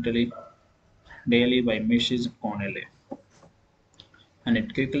constantly daily by Mrs. Connelly, and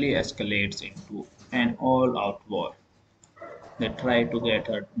it quickly escalates into an all-out war. They try to get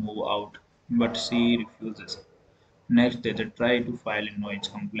her to move out, but she refuses. Next day, they try to file a noise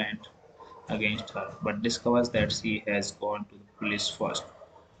complaint against her, but discovers that she has gone to the police first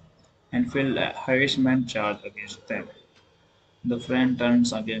and file a harassment charge against them. The friend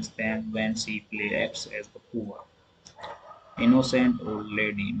turns against them when she acts as the poor, innocent old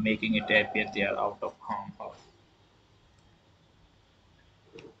lady, making it appear they are out of harm her.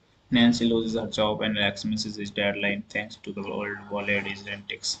 Nancy loses her job and Rex misses his deadline thanks to the old lady's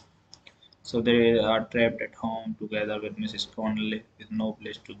antics. So they are trapped at home together with Mrs. Connolly with no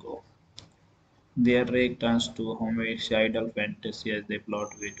place to go. Their rage turns to homicidal fantasy as they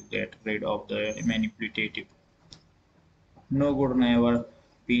plot a way to get rid of the manipulative. No good never,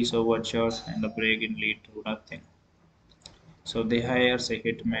 peace overtures, and the break-in lead to nothing. So they hires a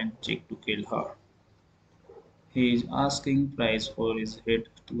hitman chick to kill her. He is asking price for his hit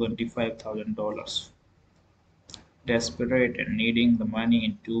 $25,000. Desperate and needing the money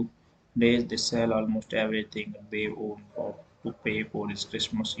in 2 days, they sell almost everything they own to pay for his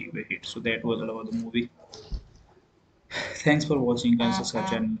Christmas Eve hit. So that was all about the movie. Thanks for watching. Consider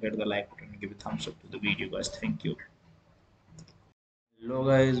such and hit the like button and give a thumbs up to the video, guys. Thank you. Hello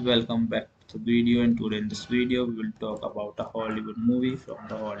guys, welcome back to the video, and today in this video we will talk about a Hollywood movie from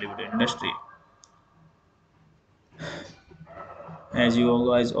the Hollywood industry. As you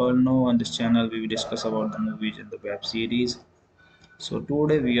guys all know, on this channel we will discuss about the movies and the web series. So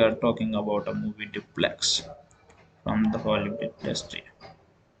today we are talking about a movie Duplex from the Hollywood industry.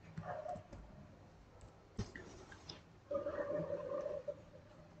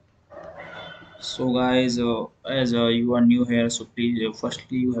 So guys, as you are new here, so please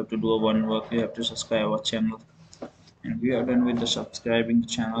firstly you have to do a one work. You have to subscribe our channel, and we are done with the subscribing the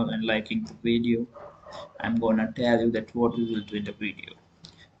channel and liking the video. I'm gonna tell you that what we will do in the video.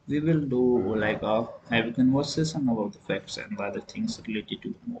 We will do like a have a conversation about the facts and other things related to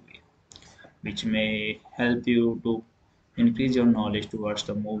the movie, which may help you to increase your knowledge towards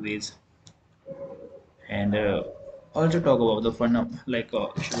the movies, and also talk about the fun of like a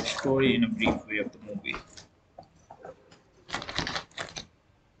story in a brief way of the movie.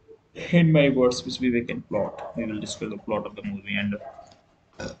 In my words, which we can plot. We will discuss the plot of the movie, and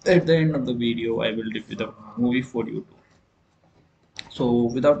at the end of the video, I will review the movie for you too. So,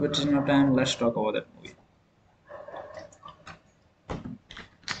 without wasting your time, let's talk about that movie.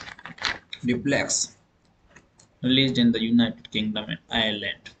 Duplex, released in the United Kingdom and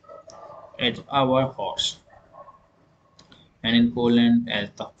Ireland as Our Horse, and in Poland as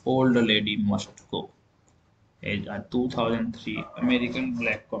The Old Lady Must Go, is a 2003 American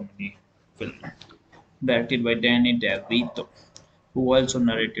black comedy film directed by Danny DeVito, who also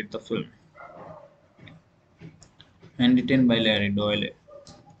narrated the film, and written by Larry Doyle.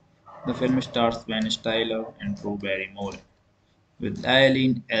 The film stars Ben Stiller and Drew Barrymore, with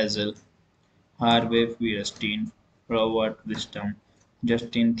Eileen Ezel, Harvey Fierstein, Robert Wisdom,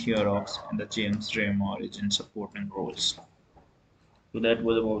 Justin Theroux, and the James Remar is in supporting roles. So that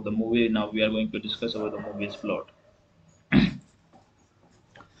was about the movie. Now we are going to discuss about the movie's plot.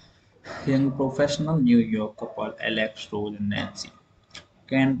 Young professional New York couple Alex, Rose, and Nancy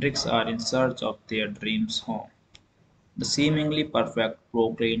Kendricks are in search of their dreams home. The seemingly perfect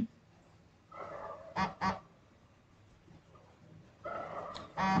Brooklyn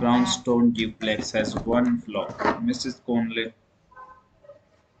brownstone duplex has one flaw. Mrs. Conley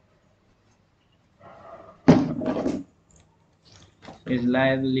is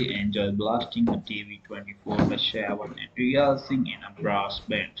lively and enjoys blasting the TV 24/7 and rehearsing in a brass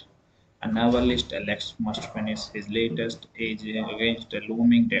band. A novelist Alex must finish his latest essay against a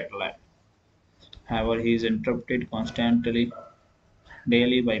looming deadline. However, he is interrupted constantly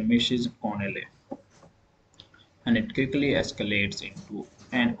daily by Mrs. Connelly, and it quickly escalates into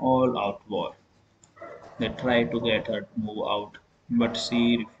an all-out war. They try to get her to move out, but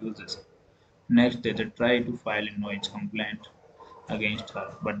she refuses. Next day, they try to file a noise complaint against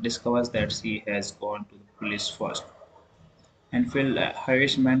her, but discovers that she has gone to the police first and filed a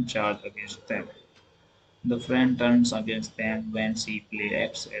harassment charge against them. The friend turns against them when she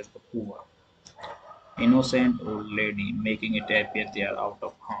acts as the poor, innocent old lady, making it appear they are out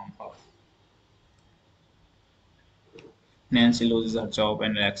of harm her. Nancy loses her job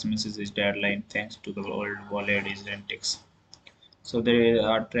and Rex misses his deadline thanks to the old lady's antics. So they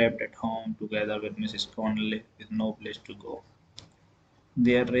are trapped at home together with Mrs. Connolly with no place to go.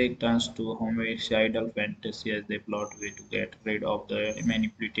 Their rage turns to homicidal fantasy as they plot a way to get rid of the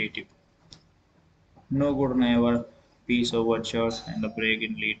manipulative. No good never, peace overtures, and the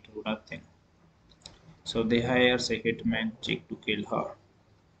break-in lead to nothing. So they hires a hitman chick to kill her.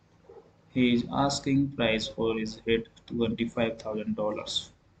 He is asking price for his hit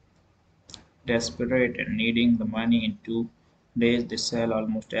 $25,000. Desperate and needing the money in 2 days, they sell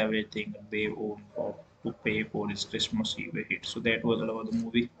almost everything they own to pay for his Christmas Eve hit. So that was all about the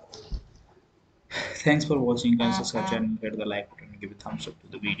movie. Thanks for watching. Consider such and hit the like button and give a thumbs up to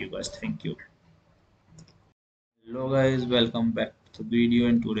the video, guys. Thank you. Hello guys, welcome back to the video,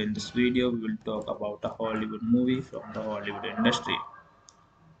 and today in this video we will talk about a Hollywood movie from the Hollywood industry.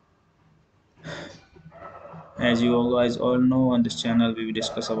 As you guys all know, on this channel we will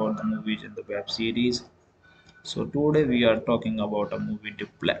discuss about the movies and the web series. So today we are talking about a movie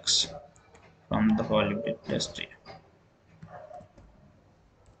Duplex from the Hollywood industry.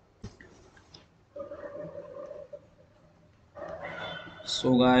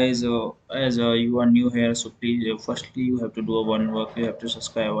 So guys, as you are new here, so please firstly you have to do one work. You have to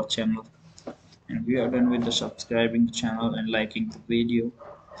subscribe our channel, and we are done with the subscribing the channel and liking the video.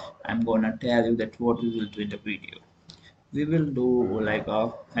 I'm gonna tell you that what we will do in the video. We will do like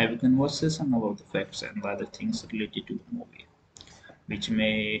have a conversation about the facts and other things related to the movie, which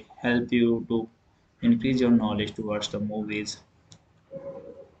may help you to increase your knowledge towards the movies,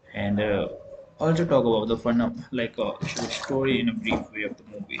 and also talk about the fun of like story in a brief way of the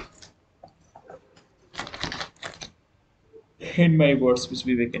movie. In my words, which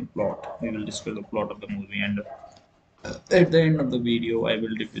we can plot. We will discuss the plot of the movie, and at the end of the video, I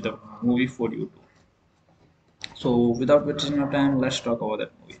will review the movie for you too. So, without wasting your time, let's talk about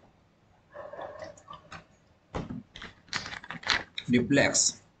that movie.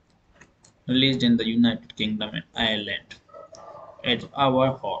 Duplex, released in the United Kingdom and Ireland as Our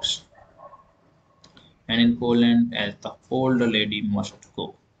Horse, and in Poland as The Old Lady Must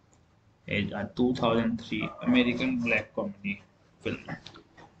Go, is a 2003 American black comedy film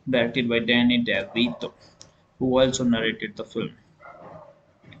directed by Danny DeVito, who also narrated the film,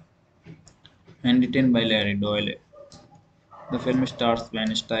 and written by Larry Doyle. The film stars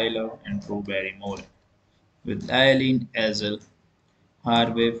Ben Stiller and Drew Barrymore, with Eileen Ezel,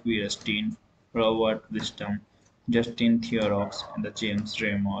 Harvey Fierstein, Robert Wisdom, Justin Theroux, and the James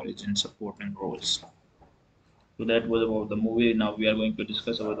Remar is in supporting roles. So that was about the movie. Now we are going to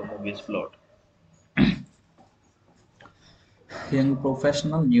discuss about the movie's plot. Young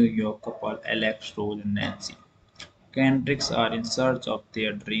professional New York couple Alex, Rose, and Nancy Kendricks are in search of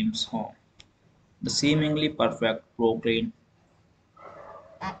their dreams home. The seemingly perfect Brooklyn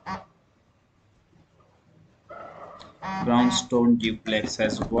brownstone duplex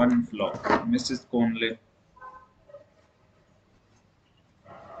has one flaw. Mrs. Conley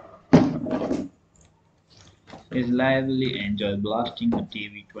is lively and enjoys blasting the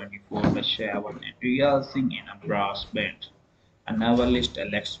TV 24/7 and rehearsing in a brass band. A novelist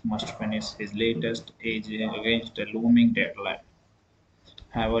Alex must finish his latest essay against a looming deadline.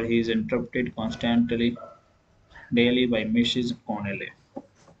 However, he is interrupted constantly daily by Mrs. Connelly,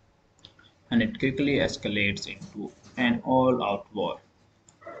 and it quickly escalates into an all-out war.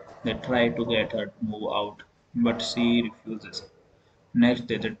 They try to get her to move out, but she refuses. Next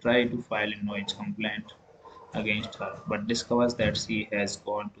day, they try to file a noise complaint against her, but discovers that she has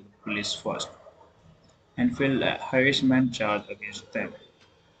gone to the police first and filed a harassment charge against them.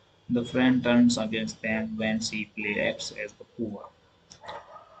 The friend turns against them when she acts as the poor,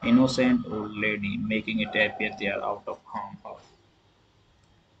 innocent old lady, making it appear they are out of harm her.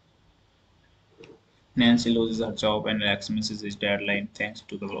 Nancy loses her job and Rex misses his deadline thanks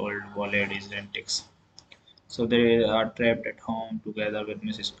to the old lady's antics. So they are trapped at home together with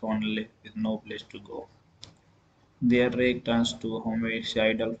Mrs. Connolly with no place to go. Their rage turns to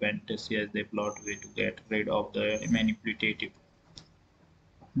homicidal fantasy as they plot a way to get rid of the manipulative.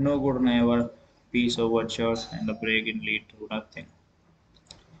 No good never, peace overtures, and the break-in lead to nothing.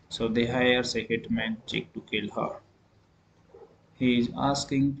 So they hires a hitman chick to kill her. His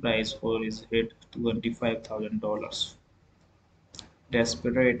asking price for his hit $25,000.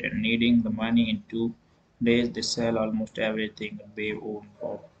 Desperate and needing the money in 2 days, they sell almost everything they own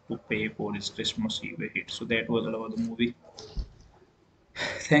to pay for his Christmas Eve hit. So that was all about the movie.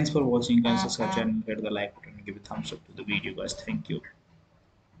 Thanks for watching. Consider such and hit the like button and give a thumbs up to the video, guys. Thank you.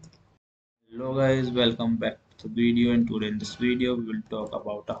 Hello guys, welcome back to the video, and today in this video we will talk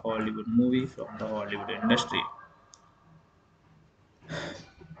about a Hollywood movie from the Hollywood industry.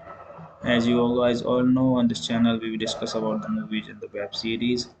 As you guys all know, on this channel we will discuss about the movies and the web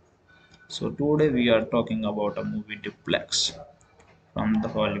series. So today we are talking about a movie Duplex from the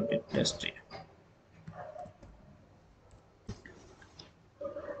Hollywood industry.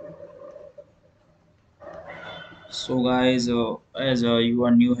 So guys, as you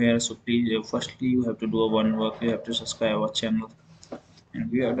are new here, so please firstly you have to do one work. You have to subscribe our channel, and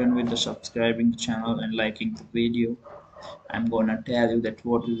we are done with the subscribing the channel and liking the video. I'm gonna tell you that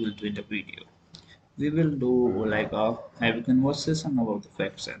what we will do in the video. We will do like have a conversation about the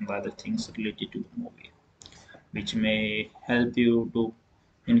facts and other things related to the movie, which may help you to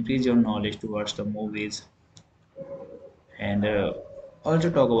increase your knowledge towards the movies and also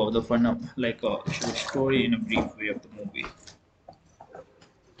talk about the fun of like a story in a brief way of the movie.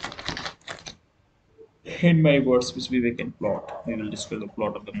 In my words, which we can plot, we will discuss the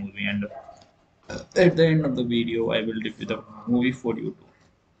plot of the movie, and at the end of the video, I will review the movie for you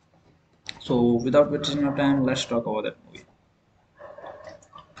too. So, without wasting your time, let's talk about that movie.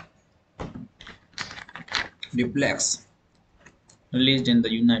 Duplex, released in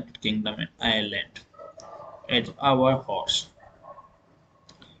the United Kingdom and Ireland as Our Horse,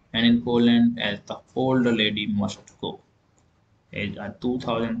 and in Poland as The Older Lady Must Go, is a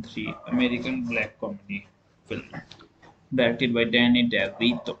 2003 American black comedy film directed by Danny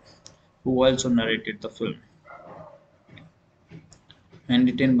DeVito, who also narrated the film, and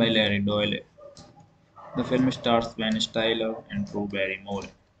written by Larry Doyle. The film stars Ben Stiller and Drew Barrymore,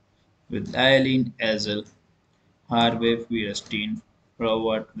 with Eileen Ezel, Harvey Fierstein,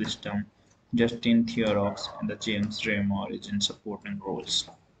 Robert Wisdom, Justin Theroux, and the James Remar is in supporting roles.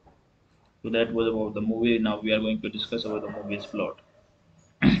 So that was about the movie. Now we are going to discuss about the movie's plot.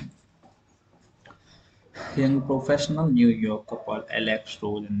 Young professional New York couple Alex,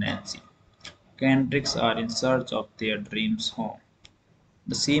 Rose, and Nancy Kendricks are in search of their dreams home.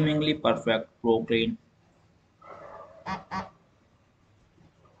 The seemingly perfect Brooklyn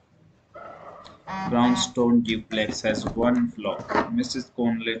brownstone duplex has one flaw. Mrs.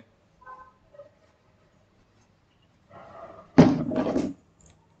 Conley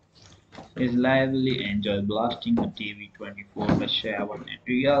is lively and enjoys blasting the TV 24/7 and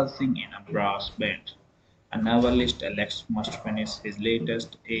rehearsing in a brass band. A novelist Alex must finish his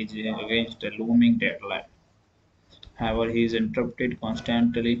latest essay against a looming deadline. However, he is interrupted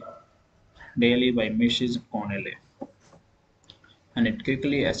constantly daily by Mrs. Connelly, and it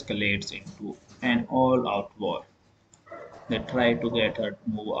quickly escalates into an all-out war. They try to get her to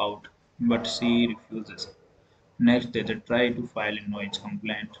move out, but she refuses. Next day, they try to file a noise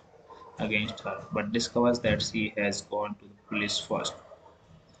complaint against her, but discovers that she has gone to the police first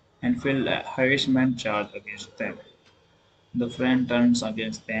and filed a harassment charge against them. The friend turns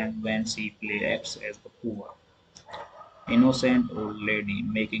against them when she acts as the poor, innocent old lady,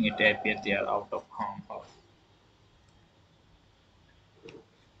 making it appear they are out of harm her.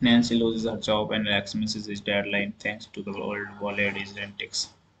 Nancy loses her job and Rex misses his deadline thanks to the old lady's antics.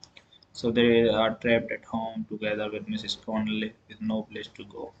 So they are trapped at home together with Mrs. Connolly with no place to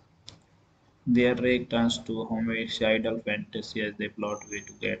go. Their rage turns to homicidal fantasy as they plot a way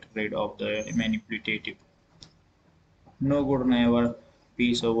to get rid of the manipulative. No good never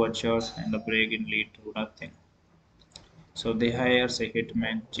peace overtures and the break-in lead to nothing. So they hires a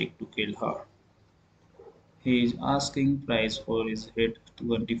hitman chick to kill her. His asking price for his hit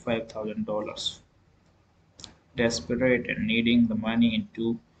 $25,000. Desperate and needing the money in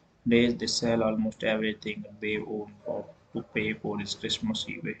 2 days, they sell almost everything they own to pay for his Christmas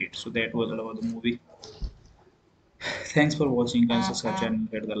Eve hit. So that was all about the movie. Thanks for watching. Consider such and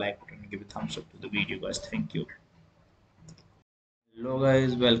hit the like button and give a thumbs up to the video, guys. Thank you. Hello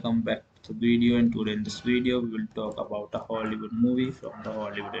guys, welcome back to the video, and today in this video we will talk about a Hollywood movie from the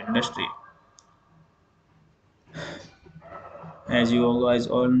Hollywood industry. As you guys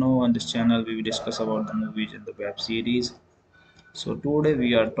all know, on this channel we will discuss about the movies and the web series. So today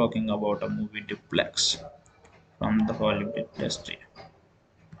we are talking about a movie Duplex from the Hollywood industry.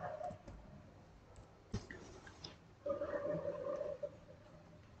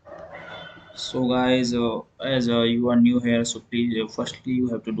 So guys, as you are new here, so please firstly you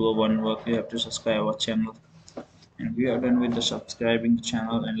have to do one work. You have to subscribe our channel, and we are done with the subscribing the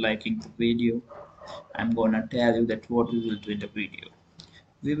channel and liking the video. I'm gonna tell you that what we will do in the video.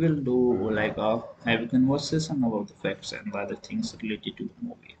 We will do like have a conversation about the facts and other things related to the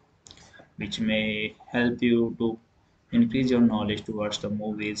movie, which may help you to increase your knowledge towards the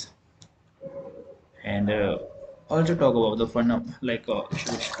movies and also talk about the fun of like a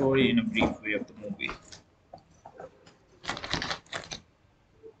story in a brief way of the movie.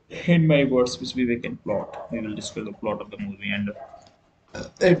 In my words, which we can plot, we will discuss the plot of the movie, and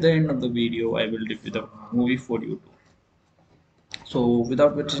at the end of the video, I will review the movie for you too. So,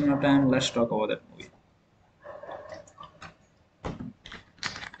 without wasting your time, let's talk about that movie.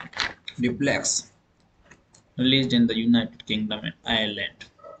 Duplex, released in the United Kingdom and Ireland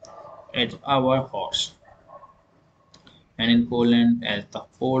as Our Horse, and in Poland as The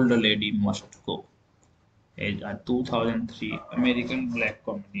Older Lady Must Go, is a 2003 American black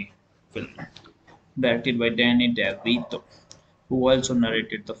comedy film directed by Danny DeVito, who also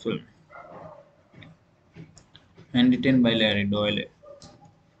narrated the film, and written by Larry Doyle.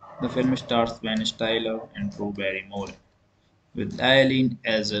 The film stars Ben Stiller and Drew Barrymore, with Eileen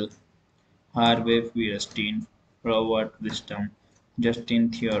Ezel, Harvey Fierstein, Robert Wisdom, Justin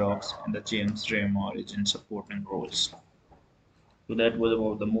Theroux, and the James Remar is in supporting roles. So that was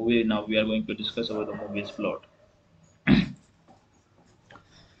about the movie. Now we are going to discuss about the movie's plot.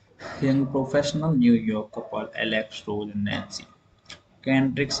 Young professional New York couple Alex, Rose, and Nancy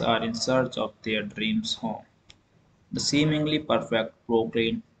Kendricks are in search of their dreams home. The seemingly perfect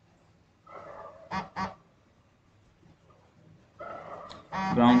Brooklyn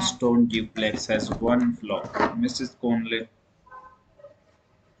brownstone duplex has one flaw. Mrs. Conley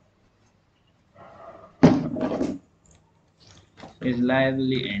is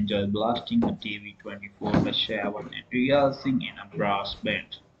lively and enjoys blasting the TV 24/7 and rehearsing in a brass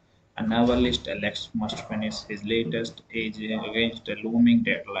band. A novelist Alex must finish his latest essay against a looming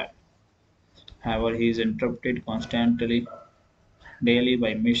deadline. However, he is interrupted constantly daily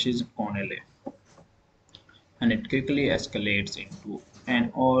by Mrs. Connelly, and it quickly escalates into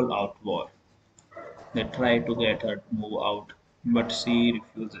an all-out war. They try to get her to move out, but she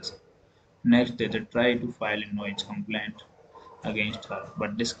refuses. Next day, they try to file a noise complaint against her,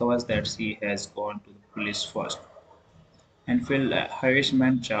 but discovers that she has gone to the police first and filed a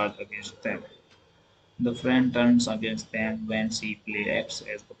harassment charge against them. The friend turns against them when she acts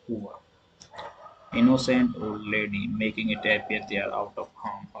as the poor, innocent old lady, making it appear they are out of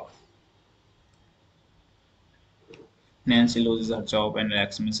harm her. Nancy loses her job and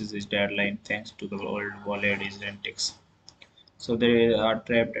Rex misses his deadline thanks to the old lady's antics. So they are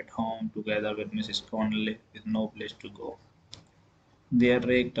trapped at home together with Mrs. Connolly with no place to go. Their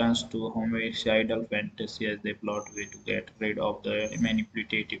rage turns to homicidal fantasy as they plot a way to get rid of the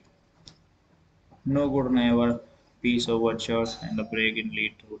manipulative. No good never, peace overtures, and the break-in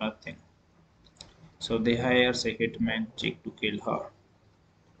lead to nothing. So they hires a hitman chick to kill her.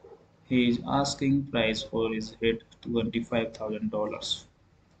 His asking price for his hit $25,000.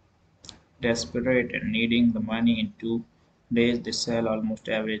 Desperate and needing the money in 2 days, they sell almost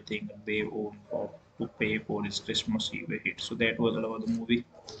everything they own to pay for his Christmas Eve hit. So that was all about the movie.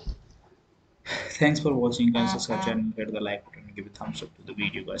 Thanks for watching. Guys, subscribe channel, hit the like button, and give a thumbs up to the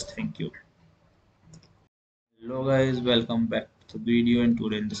video, guys. Thank you. Hello, guys. Welcome back to the video. And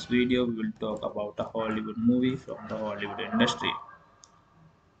today in this video, we will talk about a Hollywood movie from the Hollywood industry.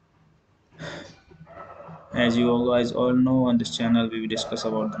 As you guys all know, on this channel, we will discuss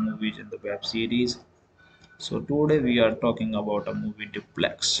about the movies and the web series. So today we are talking about a movie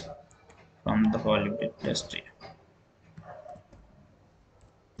Duplex from the Hollywood industry.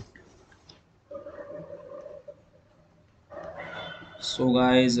 So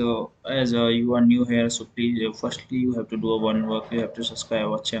guys, as you are new here, so please firstly you have to do one work. You have to subscribe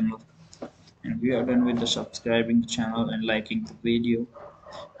our channel, and we are done with the subscribing the channel and liking the video.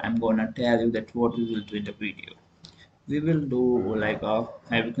 I'm gonna tell you that what we will do in the video. We will do like a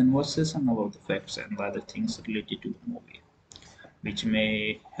have a conversation about the facts and other things related to the movie, which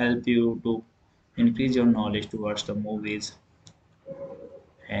may help you to increase your knowledge towards the movies,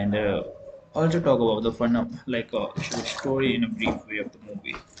 and also talk about the fun of like a story in a brief way of the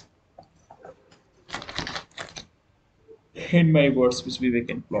movie. In my words, which we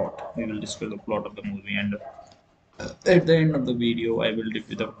can plot. We will discuss the plot of the movie, and at the end of the video, I will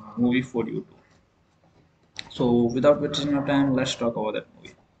review the movie for you too. So, without wasting your time, let's talk about that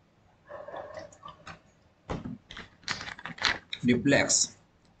movie. Duplex,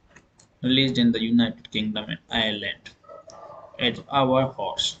 released in the United Kingdom and Ireland as Our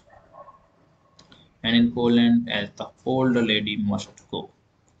Horse, and in Poland as The Old Lady Must Go,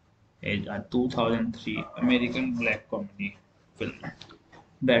 is a 2003 American black comedy film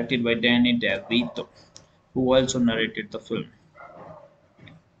directed by Danny DeVito, who also narrated the film,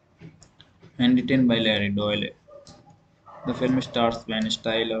 and written by Larry Doyle. The film stars Ben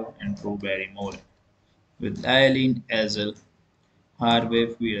Stiller and Drew Barrymore, with Eileen Ezel, Harvey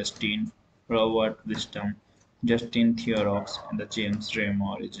Fierstein, Robert Wisdom, Justin Theroux, and the James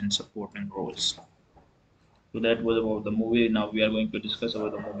Remar is in supporting roles. So that was about the movie. Now we are going to discuss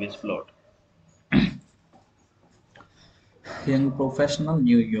about the movie's plot. Young professional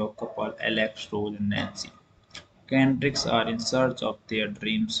New York couple Alex, Rose, and Nancy Kendricks are in search of their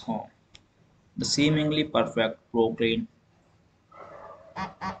dreams home. The seemingly perfect Brooklyn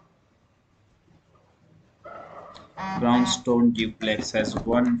brownstone duplex has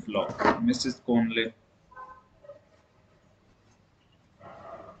one flaw. Mrs. Conley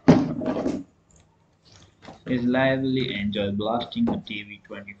is lively and enjoys blasting the TV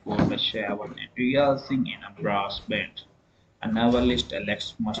 24/7 and rehearsing in a brass band. A novelist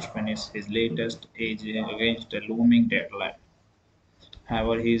Alex must finish his latest essay against a looming deadline.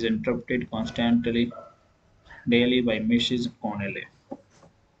 However, he is interrupted constantly daily by Mrs. Connelly,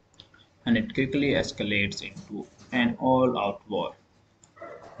 and it quickly escalates into an all-out war.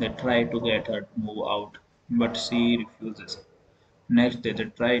 They try to get her to move out, but she refuses. Next day, they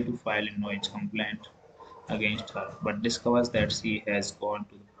try to file a noise complaint against her, but discovers that she has gone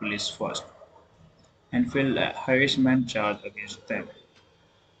to the police first and filed a harassment charge against them.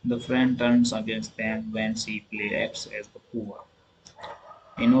 The friend turns against them when she acts as the poor,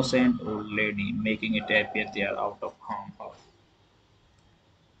 innocent old lady, making it appear they are out of harm her.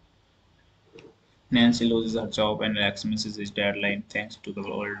 Nancy loses her job and Rex misses his deadline thanks to the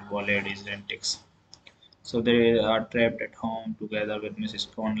old lady's antics. So they are trapped at home together with Mrs.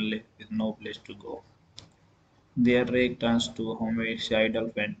 Connolly with no place to go. Their rage turns to homicidal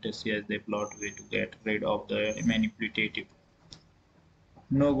fantasy as they plot a way to get rid of the manipulative.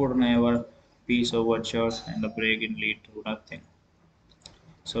 No good never, peace overtures, and the break-in lead to nothing.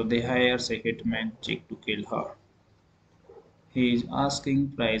 So they hires a hitman chick to kill her. His asking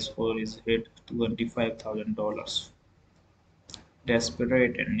price for his hit $25,000.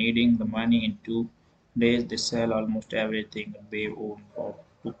 Desperate and needing the money in 2 days, they sell almost everything they own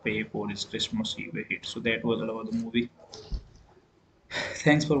to pay for his Christmas Eve hit. So that was all about the movie.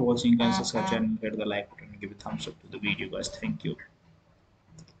 Thanks for watching. Consider such and hit the like button and give a thumbs up to the video, guys. Thank you.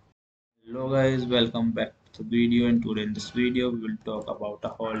 Hello guys, welcome back to the video. And today in this video we will talk about a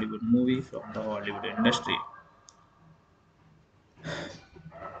Hollywood movie from the Hollywood industry.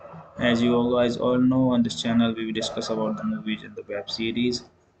 As you guys all know, on this channel we will discuss about the movies and the web series.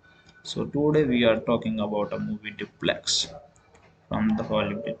 So today we are talking about a movie Duplex from the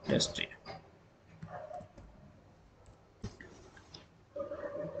Hollywood industry.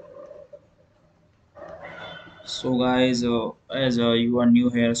 So guys, as you are new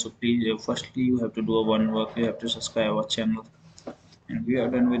here, so please firstly you have to do one work. You have to subscribe our channel, and we are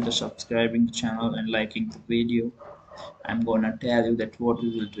done with the subscribing the channel and liking the video. I'm gonna tell you that what we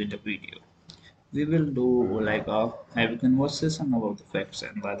will do in the video. We will do like have a conversation about the facts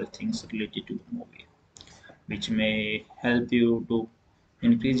and other things related to the movie, which may help you to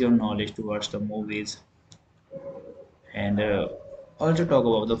increase your knowledge towards the movies, and also talk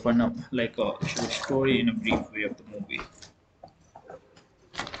about the fun of like story in a brief way of the movie.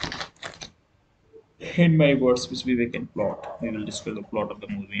 In my words, which we can plot. We will discuss the plot of the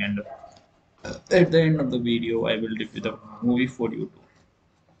movie, and at the end of the video, I will review the movie for you too.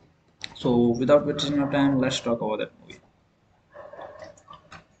 So, without wasting your time, let's talk about that movie.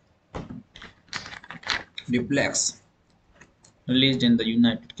 Duplex, released in the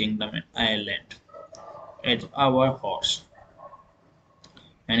United Kingdom and Ireland as Our Horse,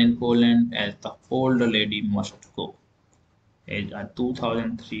 and in Poland as The Old Lady Must Go, is a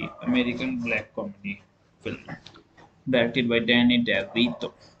 2003 American black comedy film directed by Danny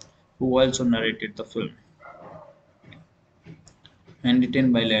DeVito, who also narrated the film, and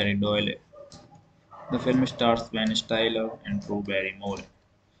written by Larry Doyle. The film stars Ben Stiller and Drew Barrymore,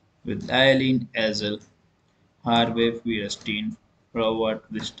 with Eileen Ezel, Harvey Fierstein, Robert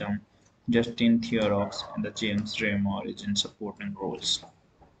Wisdom, Justin Theroux, and the James Remar is in supporting roles.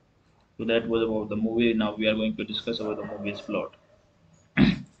 So that was about the movie. Now we are going to discuss about the movie's plot.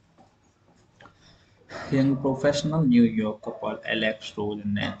 Young professional New York couple Alex, Rose,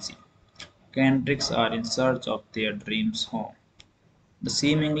 and Nancy Kendricks are in search of their dreams home. The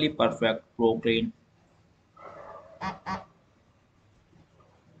seemingly perfect Brooklyn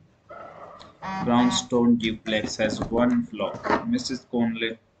brownstone duplex has one flaw. Mrs.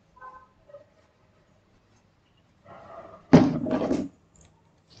 Conley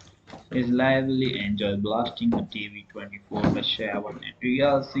is lively and enjoys blasting the TV 24/7 and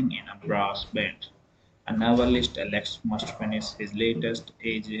rehearsing in a brass band. A novelist Alex must finish his latest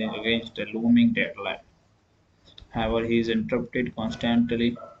essay against a looming deadline. However, he is interrupted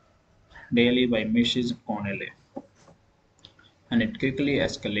constantly daily by Mrs. Connelly, and it quickly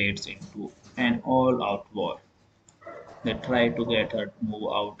escalates into an all-out war. They try to get her to move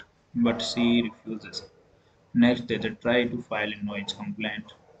out, but she refuses. Next day, they try to file a noise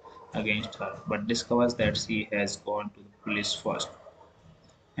complaint against her, but discovers that she has gone to the police first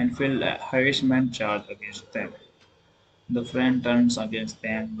and filed a harassment charge against them. The friend turns against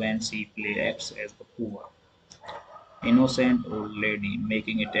them when she acts as the poor, innocent old lady,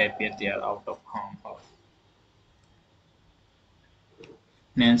 making it appear they are out of harm her.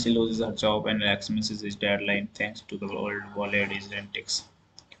 Nancy loses her job and Rex misses his deadline thanks to the old lady's antics.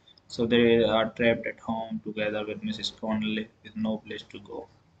 So they are trapped at home together with Mrs. Connolly with no place to go.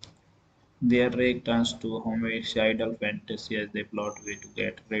 Their rage turns to homicidal fantasy as they plot a way to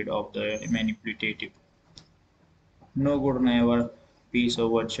get rid of the manipulative. No good never, peace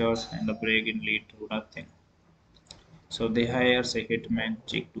overtures and the break-in lead to nothing. So they hires a hitman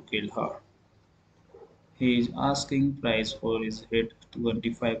chick to kill her. He is asking price for his hit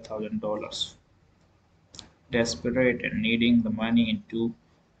 $25,000. Desperate and needing the money in 2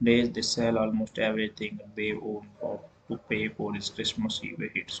 days, they sell almost everything they own to pay for his Christmas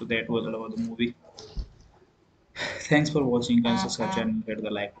Eve hit. So that was all about the movie. Thanks for watching. Guys, subscribe channel, hit the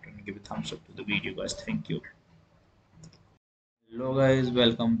like button, and give a thumbs up to the video, guys. Thank you. Hello guys,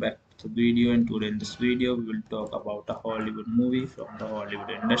 welcome back to the video, and today in this video we will talk about a Hollywood movie from the Hollywood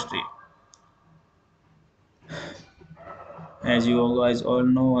industry. As you all guys all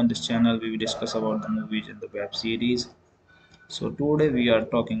know, on this channel we will discuss about the movies and the web series. So today we are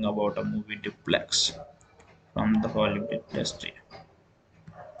talking about a movie Duplex from the Hollywood industry.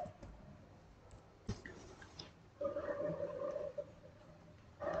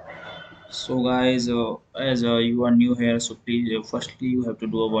 So guys, as you are new here, so please firstly you have to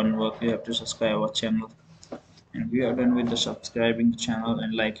do a one work. You have to subscribe our channel, and we are done with the subscribing the channel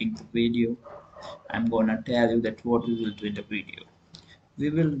and liking the video. I'm gonna tell you that what we will do in the video. We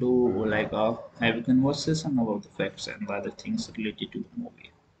will do like a have a conversation about the facts and other things related to the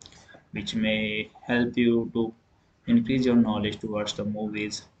movie, which may help you to increase your knowledge towards the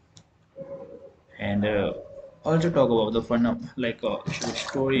movies, and also talk about the fun of like a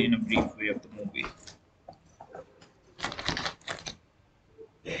story in a brief way of the movie.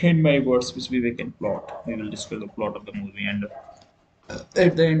 In my words, which we can plot. We will discuss the plot of the movie, and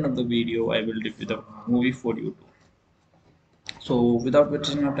at the end of the video, I will review the movie for you too. So, without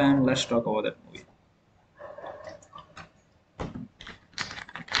wasting your time, let's talk about that movie.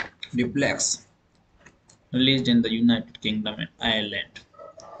 Duplex, released in the United Kingdom and Ireland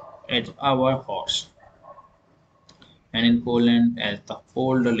as Our Horse, and in Poland as The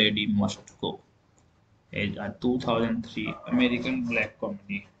Old Lady Must Go, is a 2003 American black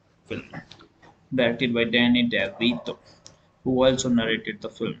comedy film directed by Danny DeVito, who also narrated the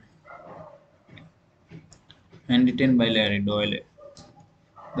film, and written by Larry Doyle.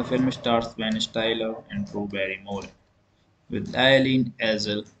 The film stars Ben Stiller and Drew Barrymore, with Eileen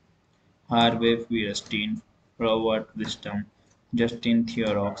Ezel, Harvey Fierstein, Robert Wisdom, Justin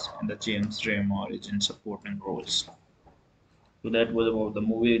Theroux, and the James Remar is in supporting roles. So that was about the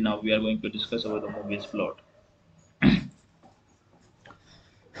movie. Now we are going to discuss about the movie's plot.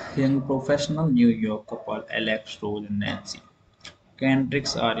 Young professional New York couple Alex, Rose, and Nancy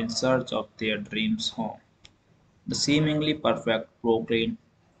Kendricks are in search of their dreams home. The seemingly perfect Brooklyn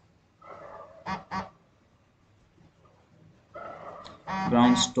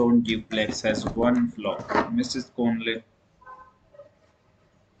brownstone duplex has one flaw. Mrs. Conley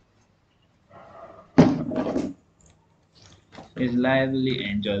is lively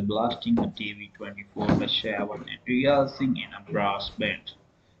and enjoys blasting the TV 24/7 and rehearsing in a brass band.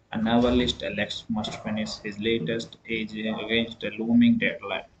 A novelist Alex must finish his latest essay against a looming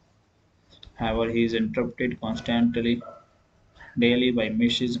deadline. However, he is interrupted constantly daily by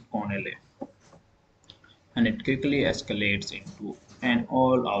Mrs. Connelly, and it quickly escalates into an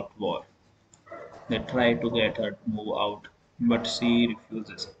all-out war. They try to get her to move out, but she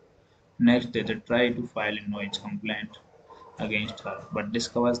refuses. Next day, they try to file a noise complaint against her, but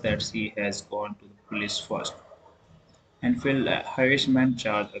discovers that she has gone to the police first and filed a harassment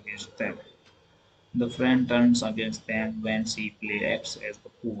charge against them. The friend turns against them when she acts as the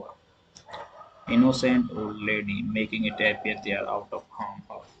poor, innocent old lady, making it appear they are out of harm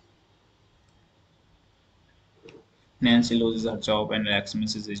her. Nancy loses her job and Rex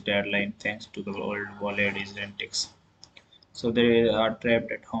misses his deadline thanks to the old lady's antics. So they are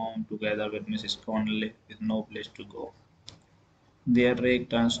trapped at home together with Mrs. Connolly with no place to go. Their rage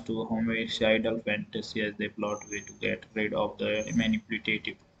turns to homicidal fantasy as they plot a way to get rid of the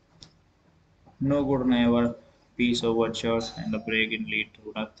manipulative. No good never, peace overtures, and the break-in lead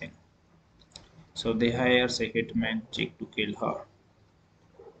to nothing. So they hires a hitman chick to kill her.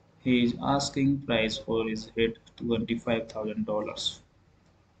 He is asking price for his hit $25,000.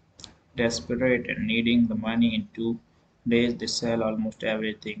 Desperate and needing the money in 2 days, they sell almost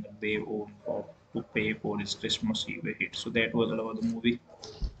everything they own to pay for his Christmas Eve hit. So that was all about the movie.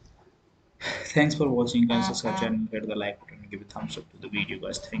 Thanks for watching. Guys, subscribe channel, hit the like button, and give a thumbs up to the video,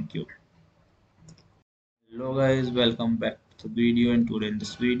 guys. Thank you. Hello guys, welcome back to the video, and today in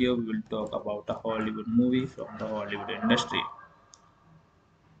this video we will talk about a Hollywood movie from the Hollywood industry.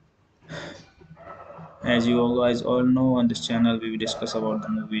 As you all guys all know, on this channel we will discuss about the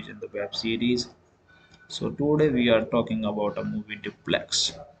movies and the web series. So today we are talking about a movie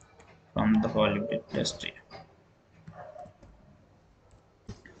Duplex from the Hollywood industry.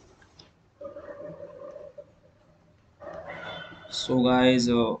 So guys,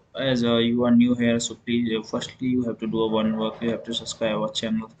 as you are new here, so please, firstly you have to do a one work. You have to subscribe our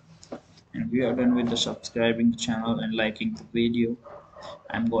channel, and we are done with the subscribing the channel and liking the video.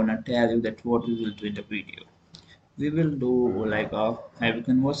 I'm gonna tell you that what we will do in the video. We will do like a have a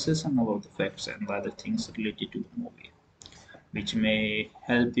conversation about the facts and other things related to the movie, which may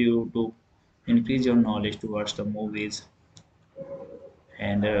help you to increase your knowledge towards the movies,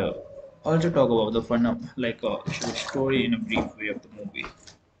 and also talk about the fun of like a story in a brief way of the movie.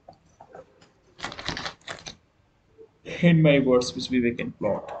 In my words, which we can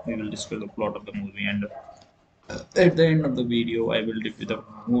plot. We will discuss the plot of the movie, and at the end of the video, I will review the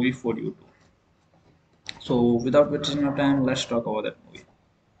movie for you too. So, without wasting your time, let's talk about that movie.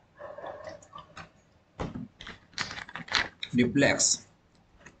 Duplex,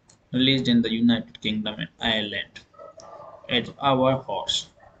 released in the United Kingdom and Ireland as Our Horse,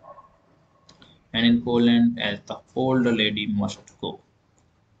 and in Poland as The Old Lady Must Go,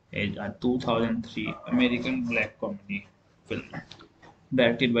 is a 2003 American black comedy film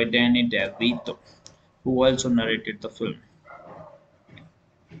directed by Danny DeVito, who also narrated the film,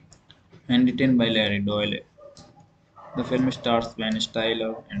 and written by Larry Doyle. The film stars Ben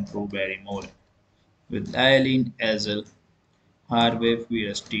Stiller and Drew Barrymore, with Eileen Ezel, Harvey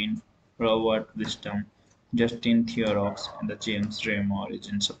Fierstein, Robert Wisdom, Justin Theroux, and the James Remar is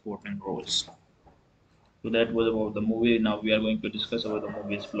in supporting roles. So that was about the movie. Now we are going to discuss about the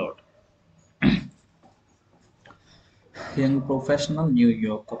movie's plot. Young professional New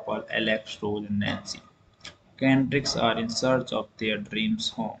York couple Alex, Rose, and Nancy Kendricks are in search of their dreams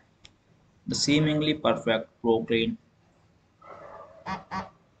home. The seemingly perfect Brooklyn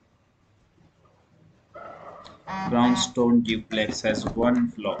brownstone duplex has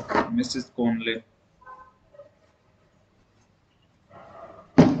one flaw. Mrs. Conley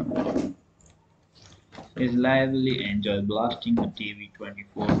is lively enjoys blasting the TV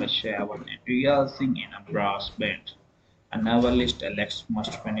 24/7 and rehearsing in a brass band. A novelist Alex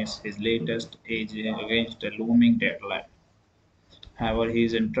must finish his latest essay against a looming deadline. However, he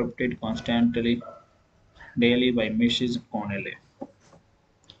is interrupted constantly daily by Mrs. Connelly,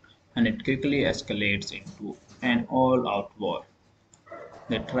 and it quickly escalates into an all-out war.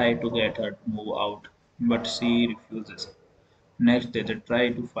 They try to get her to move out, but she refuses. Next day, they try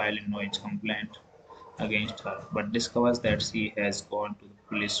to file a noise complaint against her, but discovers that she has gone to the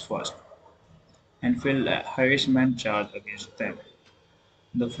police first and filed a harassment charge against them.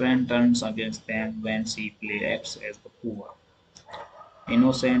 The friend turns against them when she acts as the poor,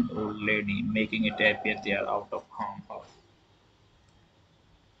 innocent old lady, making it appear they are out of harm her.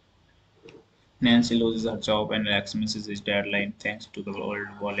 Nancy loses her job and Rex misses his deadline thanks to the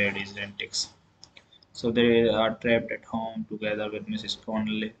old lady's antics. So they are trapped at home together with Mrs.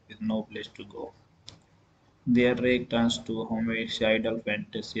 Connolly with no place to go. Their rage turns to homicidal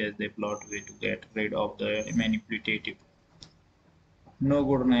fantasy as they plot a way to get rid of the manipulative. No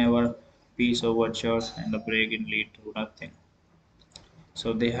good never peace overtures and the break-in lead to nothing.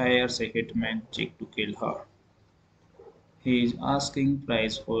 So they hires a hitman chick to kill her. His asking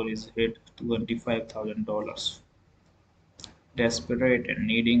price for his hit $25,000. Desperate and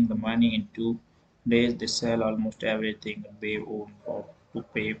needing the money in 2 days, they sell almost everything they own to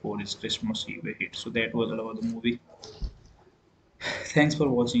pay for his Christmas Eve hit. So that was all about the movie. Thanks for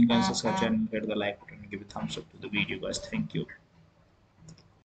watching. Consider such and hit the like button and give a thumbs up to the video, guys. Thank you.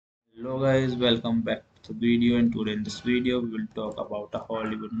 Hello guys, welcome back to the video, and today in this video we will talk about a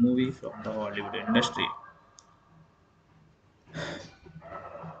Hollywood movie from the Hollywood industry.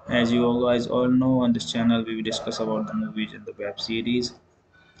 As you guys all know, on this channel we will discuss about the movies and the web series.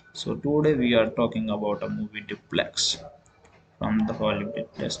 So today we are talking about a movie Duplex from the Hollywood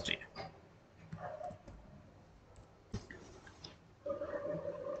industry.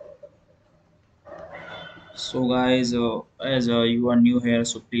 So guys, as you are new here,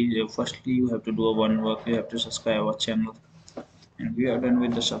 so please, firstly you have to do a one work. You have to subscribe our channel, and we are done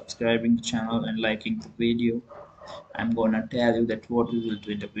with the subscribing the channel and liking the video. I'm gonna tell you that what we will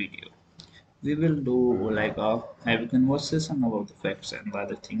do in the video. We will do like a have a conversation about the facts and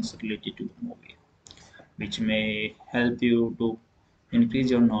other things related to the movie, which may help you to increase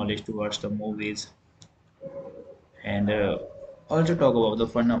your knowledge towards the movies, and also talk about the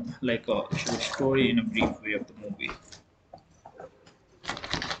fun of like a story in a brief way of the movie.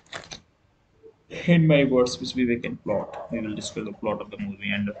 In my words, which we can plot. We will discuss the plot of the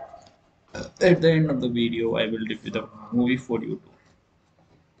movie, and at the end of the video, I will review the movie for you too.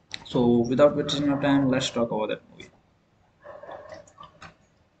 So, without wasting your time, let's talk about that movie.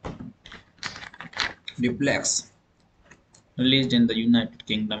 Duplex, released in the United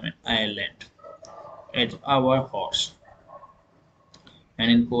Kingdom and Ireland as Our Horse, and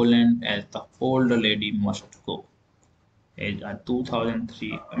in Poland as The Older Lady Must Go, is a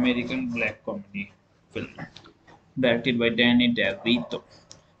 2003 American black comedy film directed by Danny DeVito,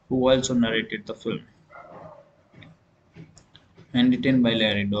 who also narrated the film, and written by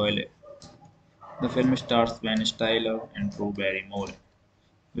Larry Doyle. The film stars Ben Stiller and Drew Barrymore,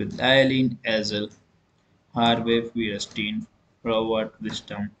 with Eileen Ezel, Harvey Fierstein, Robert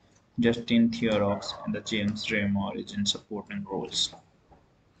Wisdom, Justin Theroux, and the James Remar is in supporting roles.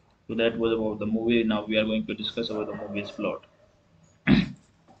 So that was about the movie. Now we are going to discuss about the movie's plot.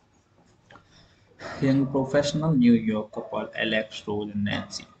 Young professional New York couple Alex, Rose, and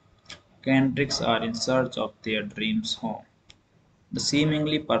Nancy Kendricks are in search of their dreams home. The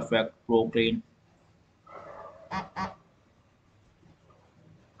seemingly perfect Brooklyn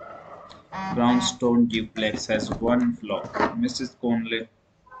brownstone duplex has one flaw. Mrs. Conley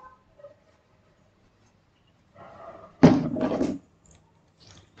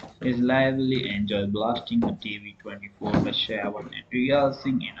is lively and enjoys blasting the TV 24/7 and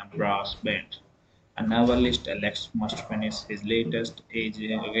rehearsing in a brass band. A novelist Alex must finish his latest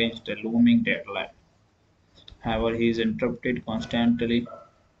essay against a looming deadline. However, he is interrupted constantly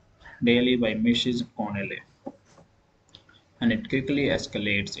daily by Mrs. Connelly, and it quickly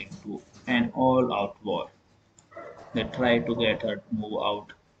escalates into an all-out war. They try to get her to move out,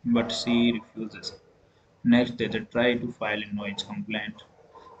 but she refuses. Next day, they try to file a noise complaint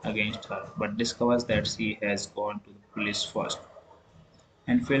against her, but discovers that she has gone to the police first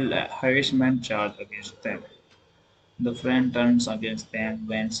and filed a harassment charge against them. The friend turns against them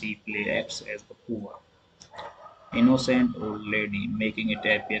when she acts as the poor, innocent old lady, making it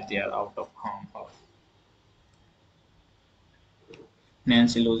appear they are out of harm her.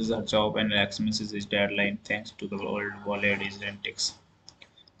 Nancy loses her job and Rex misses his deadline thanks to the old lady's antics.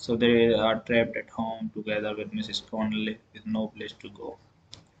 So they are trapped at home together with Mrs. Connolly with no place to go.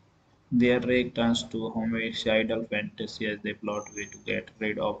 Their rage turns to homicidal fantasy as they plot a way to get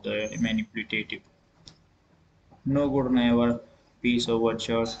rid of the manipulative. No good neighbor, peace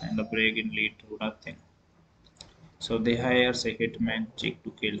overtures, and the break-in lead to nothing. So they hires a hitman chick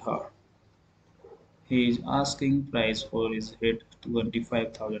to kill her. His asking price for his hit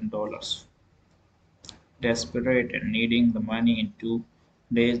 $25,000. Desperate and needing the money in 2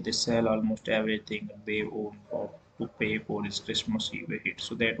 days, they sell almost everything they own to pay for his Christmas Eve hit.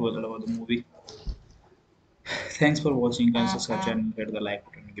 So that was all about the movie. Thanks for watching. Guys, subscribe channel, hit the like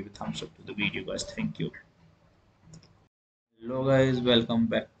button, and give a thumbs up to the video, guys. Thank you. Hello, guys. Welcome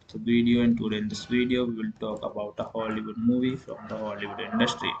back to the video. And today in this video, we will talk about a Hollywood movie from the Hollywood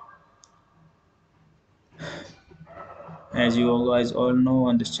industry. As you guys all know,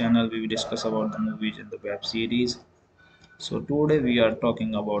 on this channel, we will discuss about the movies and the web series. So today we are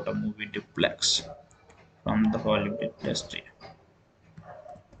talking about a movie Duplex from the Hollywood industry.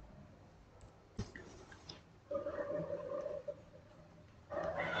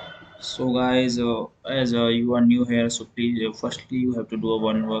 So guys, as you are new here, so please firstly you have to do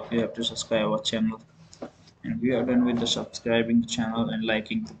one work. You have to subscribe our channel, and we are done with the subscribing the channel and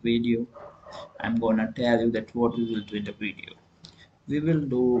liking the video. I'm gonna tell you that what we will do in the video. We will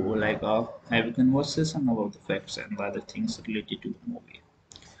do like a have a conversation about the facts and other things related to the movie,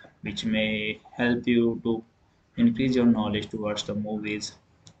 which may help you to increase your knowledge towards the movies,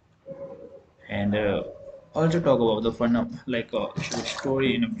 and also talk about the fun of like a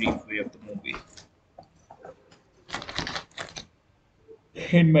story in a brief way of the movie.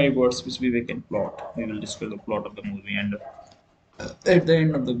 In my words, which we can plot. We will discuss the plot of the movie, and at the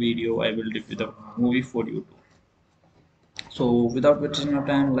end of the video, I will review the movie for you too. So, without wasting your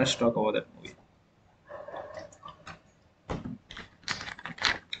time, let's talk about that movie.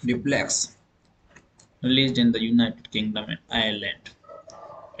 Duplex, released in the United Kingdom and Ireland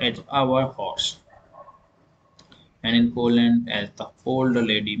as Our Horse, and in Poland as The Older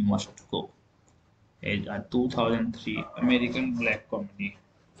Lady Must Go, is a 2003 American black comedy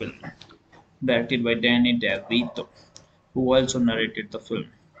film directed by Danny DeVito, who also narrated the film,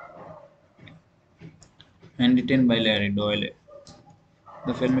 and written by Larry Doyle.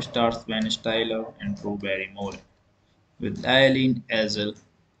 The film stars Ben Stiller and Drew Barrymore, with Eileen Ezel,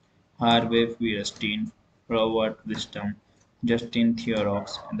 Harvey Fierstein, Robert Wisdom, Justin Theroux,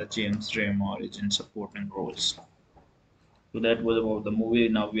 and the James Remar is in supporting roles. So that was about the movie.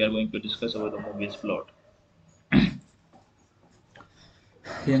 Now we are going to discuss about the movie's plot.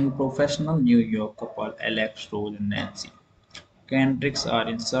 Young professional New York couple Alex, Rose, and Nancy Kendricks are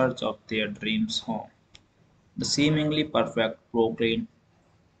in search of their dreams home. The seemingly perfect Brooklyn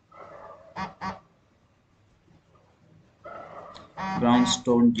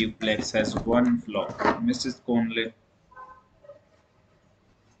brownstone duplex has one flaw. Mrs. Conley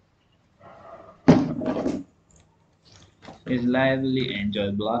His lively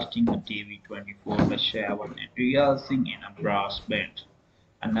enjoys blasting the TV 24/7 and rehearsing in a brass band.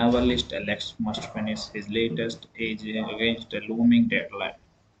 A novelist Alex must finish his latest essay against a looming deadline.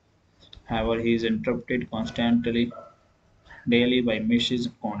 However, he is interrupted constantly daily by Mrs.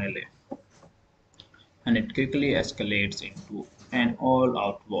 Connelly, and it quickly escalates into an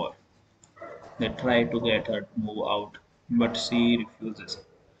all-out war. They try to get her to move out, but she refuses.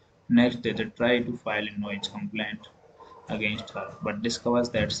 Next day, they try to file a noise complaint against her, but discovers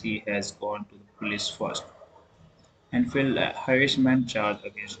that she has gone to the police first and filed a harassment charge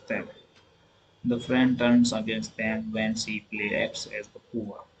against them. The friend turns against them when she acts as the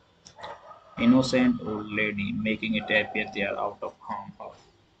poor, innocent old lady, making it appear they are out of harm her.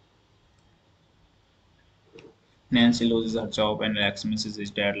 Nancy loses her job and Rex misses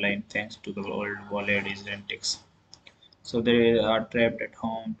his deadline thanks to the old lady's antics. So they are trapped at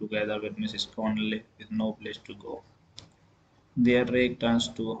home together with Mrs. Connolly with no place to go. Their rage turns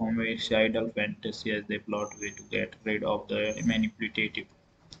to homicidal fantasy as they plot a way to get rid of the manipulative.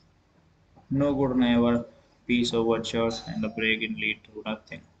 No good never, peace overtures, and the break-in lead to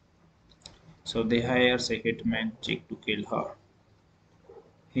nothing. So they hires a hitman chick to kill her.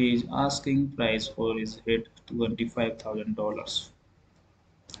 His asking price for his hit $25,000.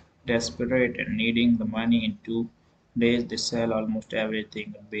 Desperate and needing the money in 2 days, they sell almost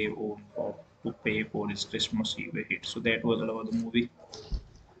everything they own to pay for his Christmas Eve hit. So that was all about the movie.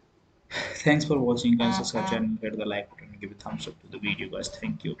 Thanks for watching. Consider such and hit the like button and give a thumbs up to the video, guys.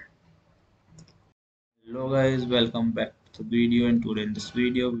 Thank you. Hello guys, welcome back to the video, and today in this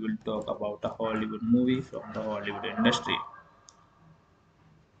video we will talk about a Hollywood movie from the Hollywood industry.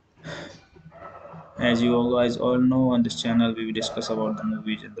 As you guys all know, on this channel we will discuss about the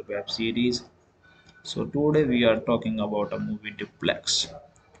movies and the web series. So today we are talking about a movie Duplex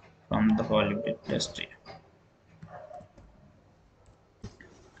from the Hollywood industry.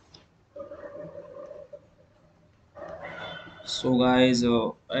 So guys,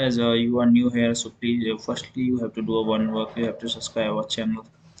 as you are new here, so please firstly you have to do one work. You have to subscribe our channel,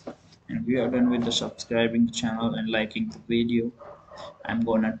 and we are done with the subscribing the channel and liking the video. I'm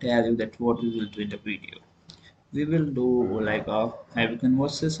gonna tell you that what we will do in the video. We will do like have a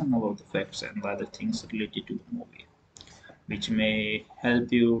conversation about the facts and other things related to the movie, which may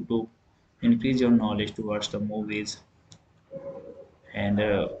help you to increase your knowledge towards the movies, and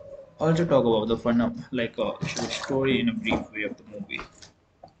also talk about the fun of like story in a brief way of the movie.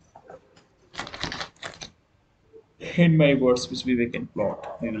 In my words, which we can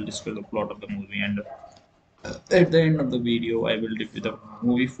plot. We will discuss the plot of the movie, and at the end of the video, I will review the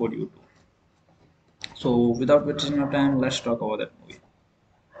movie for you too. So, without wasting your time, let's talk about that movie.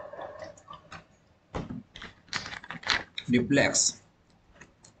 Duplex,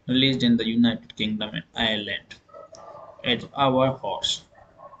 released in the United Kingdom and Ireland as Our Horse,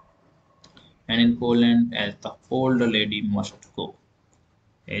 and in Poland as The Old Lady Must Go,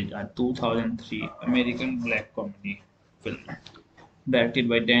 is a 2003 American black comedy film directed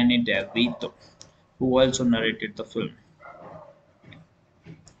by Danny DeVito, who also narrated the film,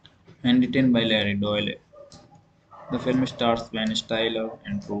 and written by Larry Doyle. The film stars Ben Stiller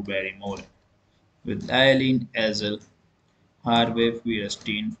and Drew Barrymore, with Eileen Ezel, Harvey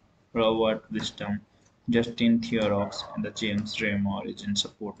Fierstein, Robert Wisdom, Justin Theroux, and the James Remar is in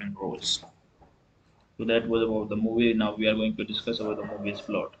supporting roles. So that was about the movie. Now we are going to discuss about the movie's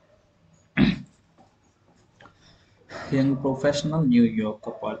plot. Young professional New York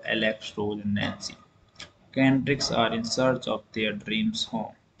couple Alex, Rose, and Nancy Kendricks are in search of their dreams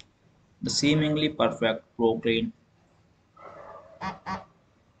home. The seemingly perfect Brooklyn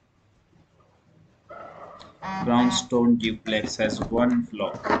brownstone duplex has one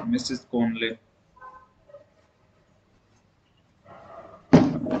flaw. Mrs. Conley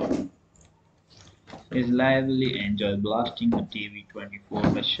is lively enjoys blasting the TV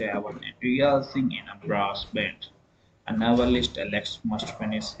 24/7 and rehearsing in a brass band. A novelist Alex must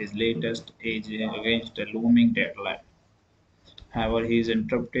finish his latest essay against a looming deadline. However, he is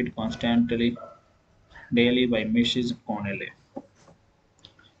interrupted constantly daily by Mrs. Connelly,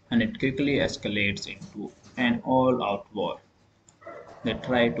 and it quickly escalates into an all-out war. They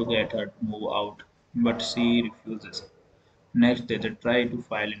try to get her to move out, but she refuses. Next day, they try to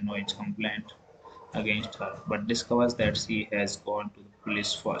file a noise complaint against her, but discovers that she has gone to the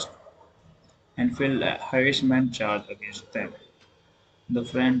police first and filed a harassment charge against them. The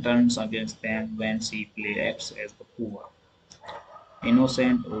friend turns against them when she acts as the poor,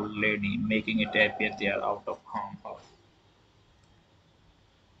 innocent old lady, making it appear they are out of harm her.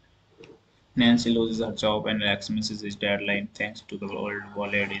 Nancy loses her job and Rex misses his deadline thanks to the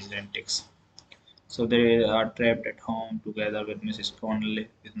old lady's antics. So they are trapped at home together with Mrs. Connolly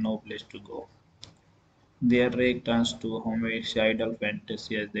with no place to go. Their rage turns to homicidal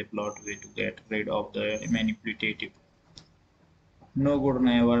fantasy as they plot a way to get rid of the manipulative. No good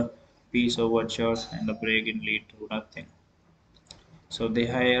neighbor, peace overtures, and the break-in lead to nothing. So they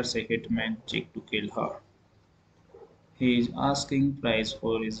hires a hitman chick to kill her. He is asking price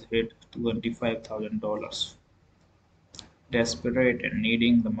for his hit $25,000. Desperate and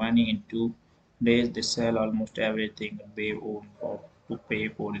needing the money in 2 days, they sell almost everything they own to pay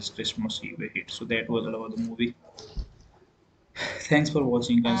for his Christmas Eve hit. So that was all about the movie. Thanks for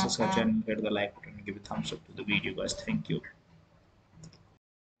watching. Guys, subscribe channel, hit the like button, and give a thumbs up to the video, guys. Thank you.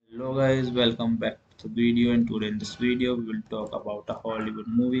 Hello, guys. Welcome back to the video. And today in this video, we will talk about a Hollywood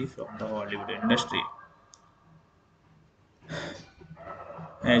movie from the Hollywood industry.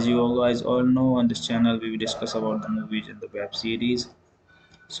 As you guys all know, on this channel, we will discuss about the movies and the web series.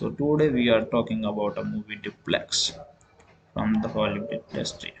 So today we are talking about a movie Duplex from the Hollywood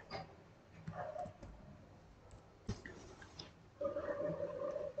industry.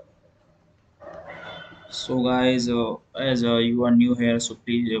 So guys, as you are new here, so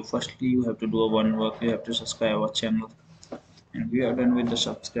please firstly you have to do a one work. You have to subscribe our channel, and we are done with the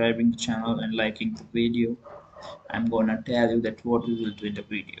subscribing the channel and liking the video. I'm gonna tell you that what we will do in the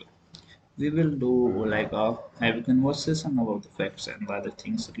video. We will do like a have a conversation about the facts and other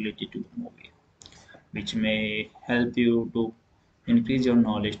things related to the movie, which may help you to increase your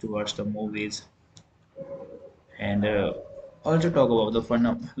knowledge towards the movies, and also talk about the fun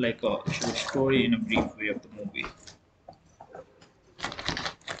of like a story in a brief way of the movie.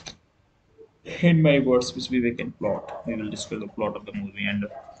 In my words, which we can plot. We will discuss the plot of the movie, and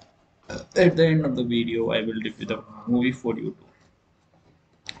at the end of the video, I will review the movie for you too.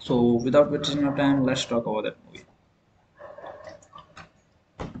 So, without wasting your time, let's talk about that movie.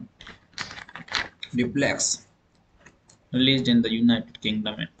 Duplex, released in the United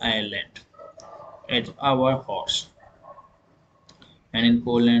Kingdom and Ireland as Our Horse, and in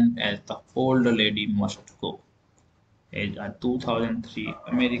Poland as The Old Lady Must Go, is a 2003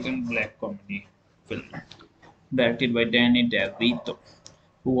 American black comedy film directed by Danny DeVito,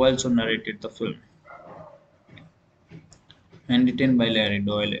 who also narrated the film, and written by Larry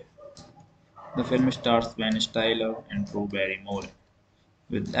Doyle. The film stars Ben Stiller and Drew Barrymore,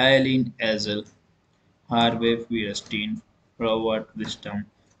 with Eileen Ezel, Harvey Fierstein, Robert Wisdom,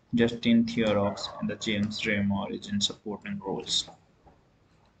 Justin Theroux, and the James Remar is in supporting roles.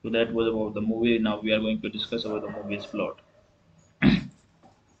 So that was about the movie. Now we are going to discuss about the movie's plot.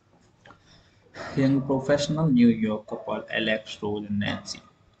 Young professional New York couple Alex, Rose, and Nancy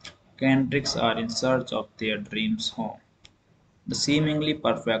Kendricks are in search of their dreams home. The seemingly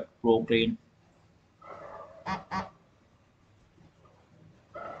perfect Brooklyn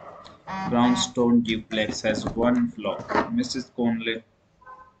brownstone duplex has one flaw. Mrs. Conley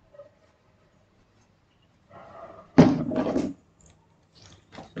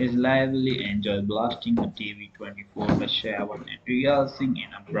is lively and enjoys blasting the TV 24/7 and rehearsing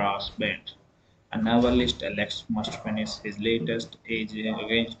in a brass band. A novelist Alex must finish his latest essay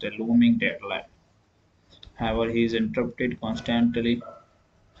against a looming deadline. However, he is interrupted constantly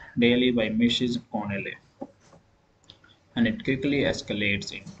daily by Mrs. Connelly, and it quickly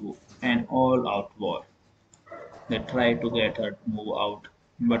escalates into an all-out war. They try to get her to move out,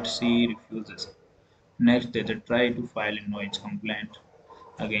 but she refuses. Next day, they try to file a noise complaint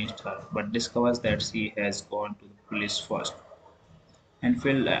against her, but discovers that she has gone to the police first and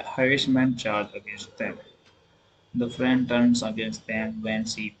filed a harassment charge against them. The friend turns against them when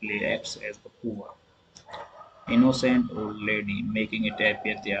she acts as the poor, innocent old lady, making it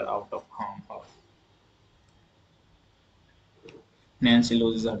appear they are out of harm her. Nancy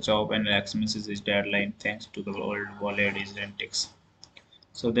loses her job and Rex misses his deadline thanks to the old lady's antics.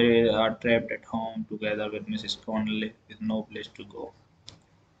 So they are trapped at home together with Mrs. Connolly with no place to go.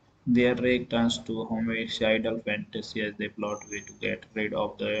 Their rage turns to homicidal fantasy as they plot a way to get rid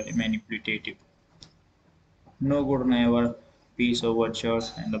of the manipulative. No good neighbor, peace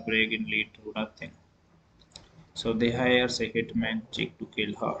overtures, and the break-in lead to nothing. So they hires a hitman chick to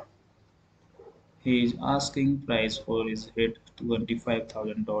kill her. He is asking price for his hit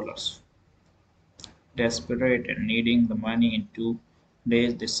 $25,000. Desperate and needing the money in 2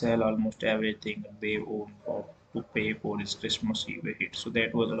 days, they sell almost everything they own to pay for his Christmas Eve hit. So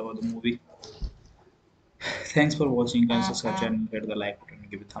that was all about the movie. Thanks for watching. Guys, subscribe channel, hit the like button, and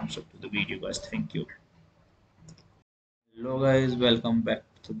give a thumbs up to the video, guys. Thank you. Hello, guys. Welcome back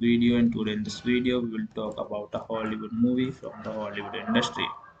to the video. And today in this video, we will talk about a Hollywood movie from the Hollywood industry.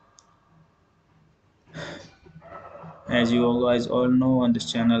 As you guys all know, on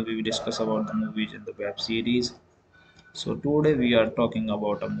this channel we will discuss about the movies and the web series. So today we are talking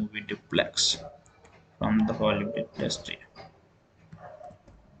about a movie Duplex from the Hollywood industry.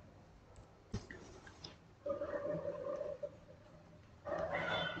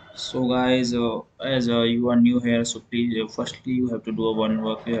 So guys, as you are new here, so please firstly you have to do a one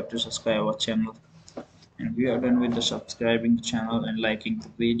work. You have to subscribe our channel, and we are done with the subscribing the channel and liking the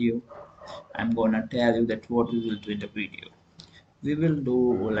video. I'm gonna tell you that what we will do in the video. We will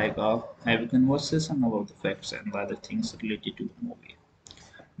do like have a conversation about the facts and other things related to the movie,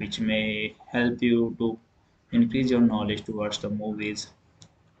 which may help you to increase your knowledge towards the movies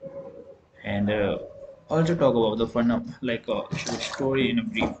and also talk about the fun of like story in a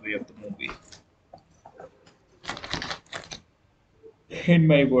brief way of the movie. In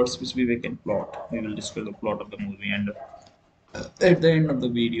my words, which we can plot. We will discuss the plot of the movie, and at the end of the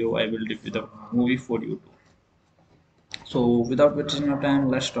video, I will review the movie for you too. So, without wasting your time,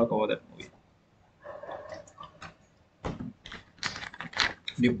 let's talk about that movie.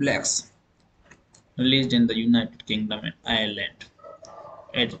 Duplex, released in the United Kingdom and Ireland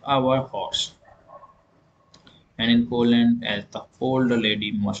as Our Horse, and in Poland as The Old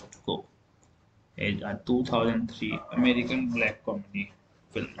Lady Must Go, is a 2003 American black comedy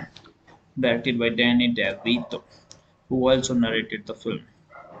film directed by Danny DeVito, who also narrated the film,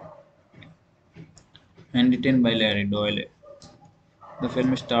 and written by Larry Doyle. The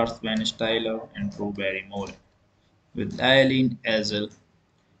film stars Ben Stiller and Drew Barrymore, with Eileen Ezel,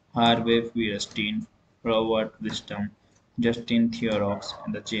 Harvey Fierstein, Robert Wisdom, Justin Theroux,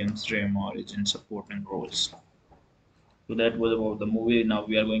 and the James Remar is in supporting roles. So that was about the movie. Now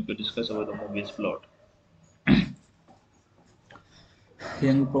we are going to discuss about the movie's plot.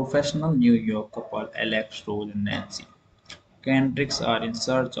 Young professional New York couple Alex, Rose, and Nancy Kendricks are in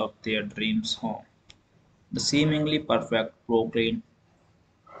search of their dreams home. The seemingly perfect Brooklyn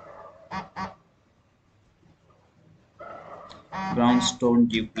brownstone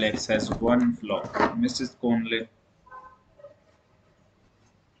duplex has one flaw. Mrs. Conley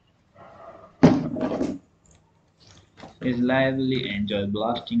is lively and enjoys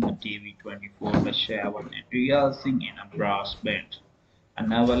blasting the TV 24/7 and rehearsing in a brass band. A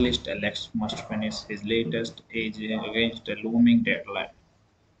novelist Alex must finish his latest essay against a looming deadline.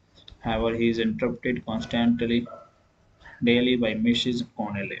 However, he is interrupted constantly daily by Mrs.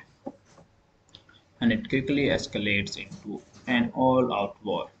 Connelly, and it quickly escalates into an all-out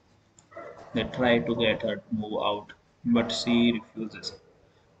war. They try to get her to move out, but she refuses.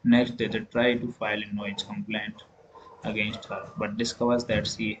 Next day, they try to file a noise complaint against her, but discovers that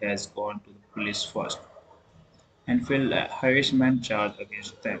she has gone to the police first and filed a harassment charge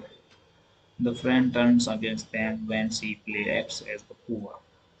against them. The friend turns against them when she acts as the poor,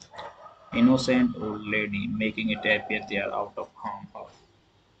 innocent old lady, making it appear they are out of harm her.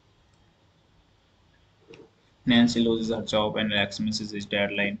 Nancy loses her job and Rex misses his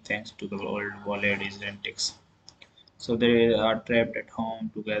deadline thanks to the old lady's antics. So they are trapped at home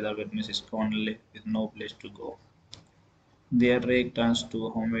together with Mrs. Connolly with no place to go. Their rage turns to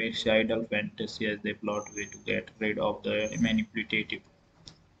homicidal fantasy as they plot a way to get rid of the manipulative.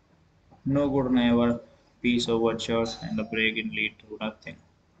 No good never, peace overtures, and the break-in lead to nothing.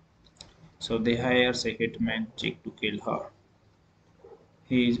 So they hires a hitman chick to kill her.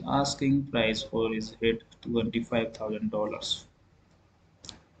 His asking price for his hit $25,000.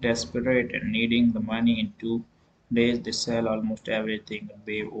 Desperate and needing the money in 2 days, they sell almost everything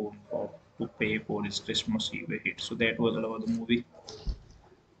they own to pay for his Christmas Eve hit. So that was all about the movie.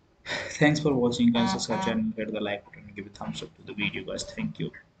 Thanks for watching. Guys, subscribe channel, hit the like button, and give a thumbs up to the video, guys. Thank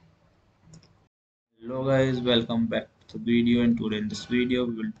you. Hello, guys. Welcome back to the video. And today in this video,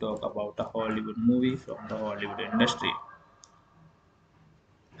 we will talk about a Hollywood movie from the Hollywood industry.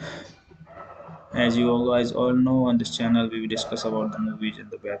 As you guys all know, on this channel, we will discuss about the movies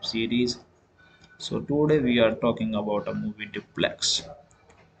and the web series. So today we are talking about a movie Duplex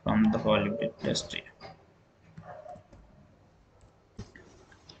from the Hollywood industry.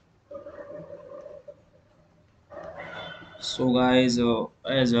 So guys,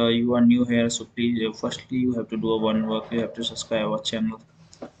 as you are new here, so please firstly you have to do a one work. You have to subscribe our channel,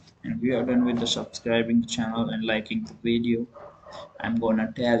 and we are done with the subscribing the channel and liking the video. I'm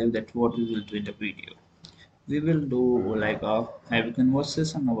gonna tell you that what we will do in the video. We will do like have a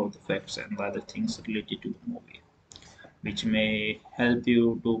conversation about the facts and other things related to the movie, which may help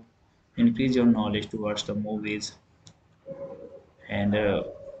you to increase your knowledge towards the movies and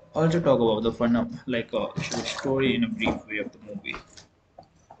also talk about the fun of like story in a brief way of the movie.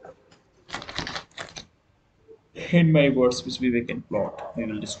 In my words, which we can plot. We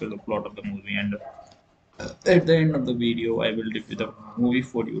will discuss the plot of the movie, and At the end of the video, I will review the movie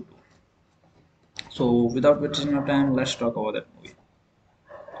for you too. So, without wasting your time, let's talk about that movie.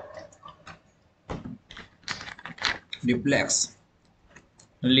 Duplex,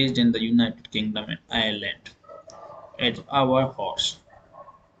 released in the United Kingdom and Ireland as Our Horse,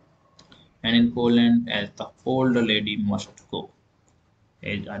 and in Poland as The Old Lady Must Go,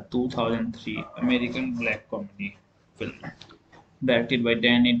 is a 2003 American black comedy film directed by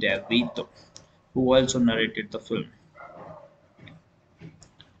Danny DeVito, who also narrated the film,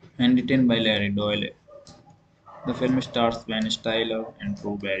 and written by Larry Doyle. The film stars Ben Stiller and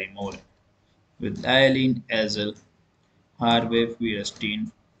Drew Barrymore, with Eileen Ezel, Harvey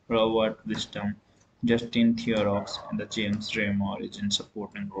Fierstein, Robert Wisdom, Justin Theroux, and the James Remar is in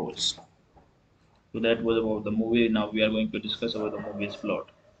supporting roles. So that was about the movie. Now we are going to discuss about the movie's plot.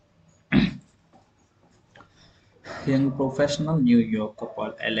 Young professional New York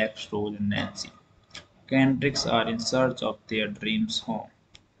couple Alex, Rose, and Nancy Kendricks are in search of their dreams home.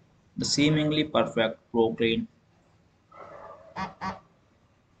 The seemingly perfect Brooklyn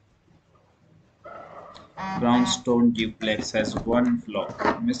brownstone duplex has one flaw.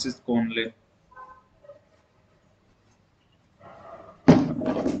 Mrs. Conley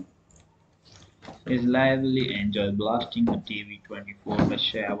is lively and enjoys blasting the TV 24 by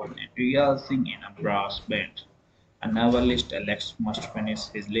shower and rehearsing in a brass band. A novelist Alex must finish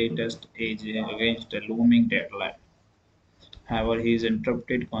his latest essay against a looming deadline. However, he is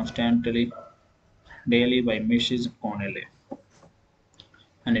interrupted constantly daily by Mrs. Connelly,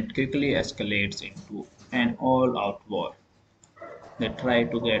 and it quickly escalates into an all-out war. They try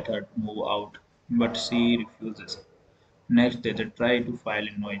to get her to move out, but she refuses. Next day, they try to file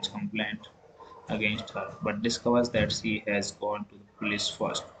a noise complaint against her, but discovers that she has gone to the police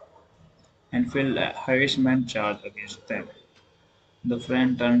first and filed a harassment charge against them. The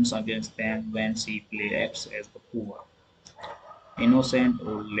friend turns against them when she acts as the poor, innocent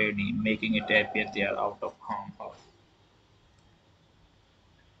old lady, making it appear they are out of harm her.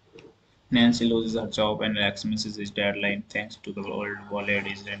 Nancy loses her job and Rex misses his deadline thanks to the old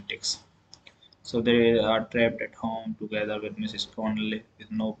lady's antics. So they are trapped at home together with Mrs. Connolly with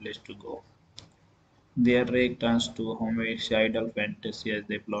no place to go. Their rage turns to homicidal fantasy as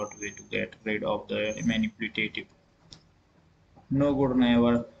they plot a way to get rid of the manipulative. No good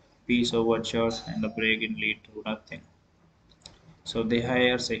never peace overtures and the break-in lead to nothing. So they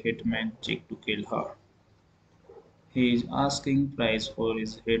hires a hitman chick to kill her. His asking price for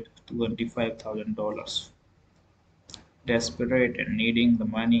his hit $25,000. Desperate and needing the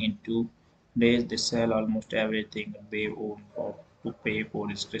money in 2 days, they sell almost everything they own to pay for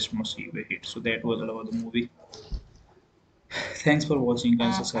his Christmas Eve hit. So that was all about the movie. Thanks for watching.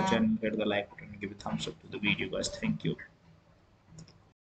 Guys, subscribe channel, hit the like button, and give a thumbs up to the video, guys. Thank you.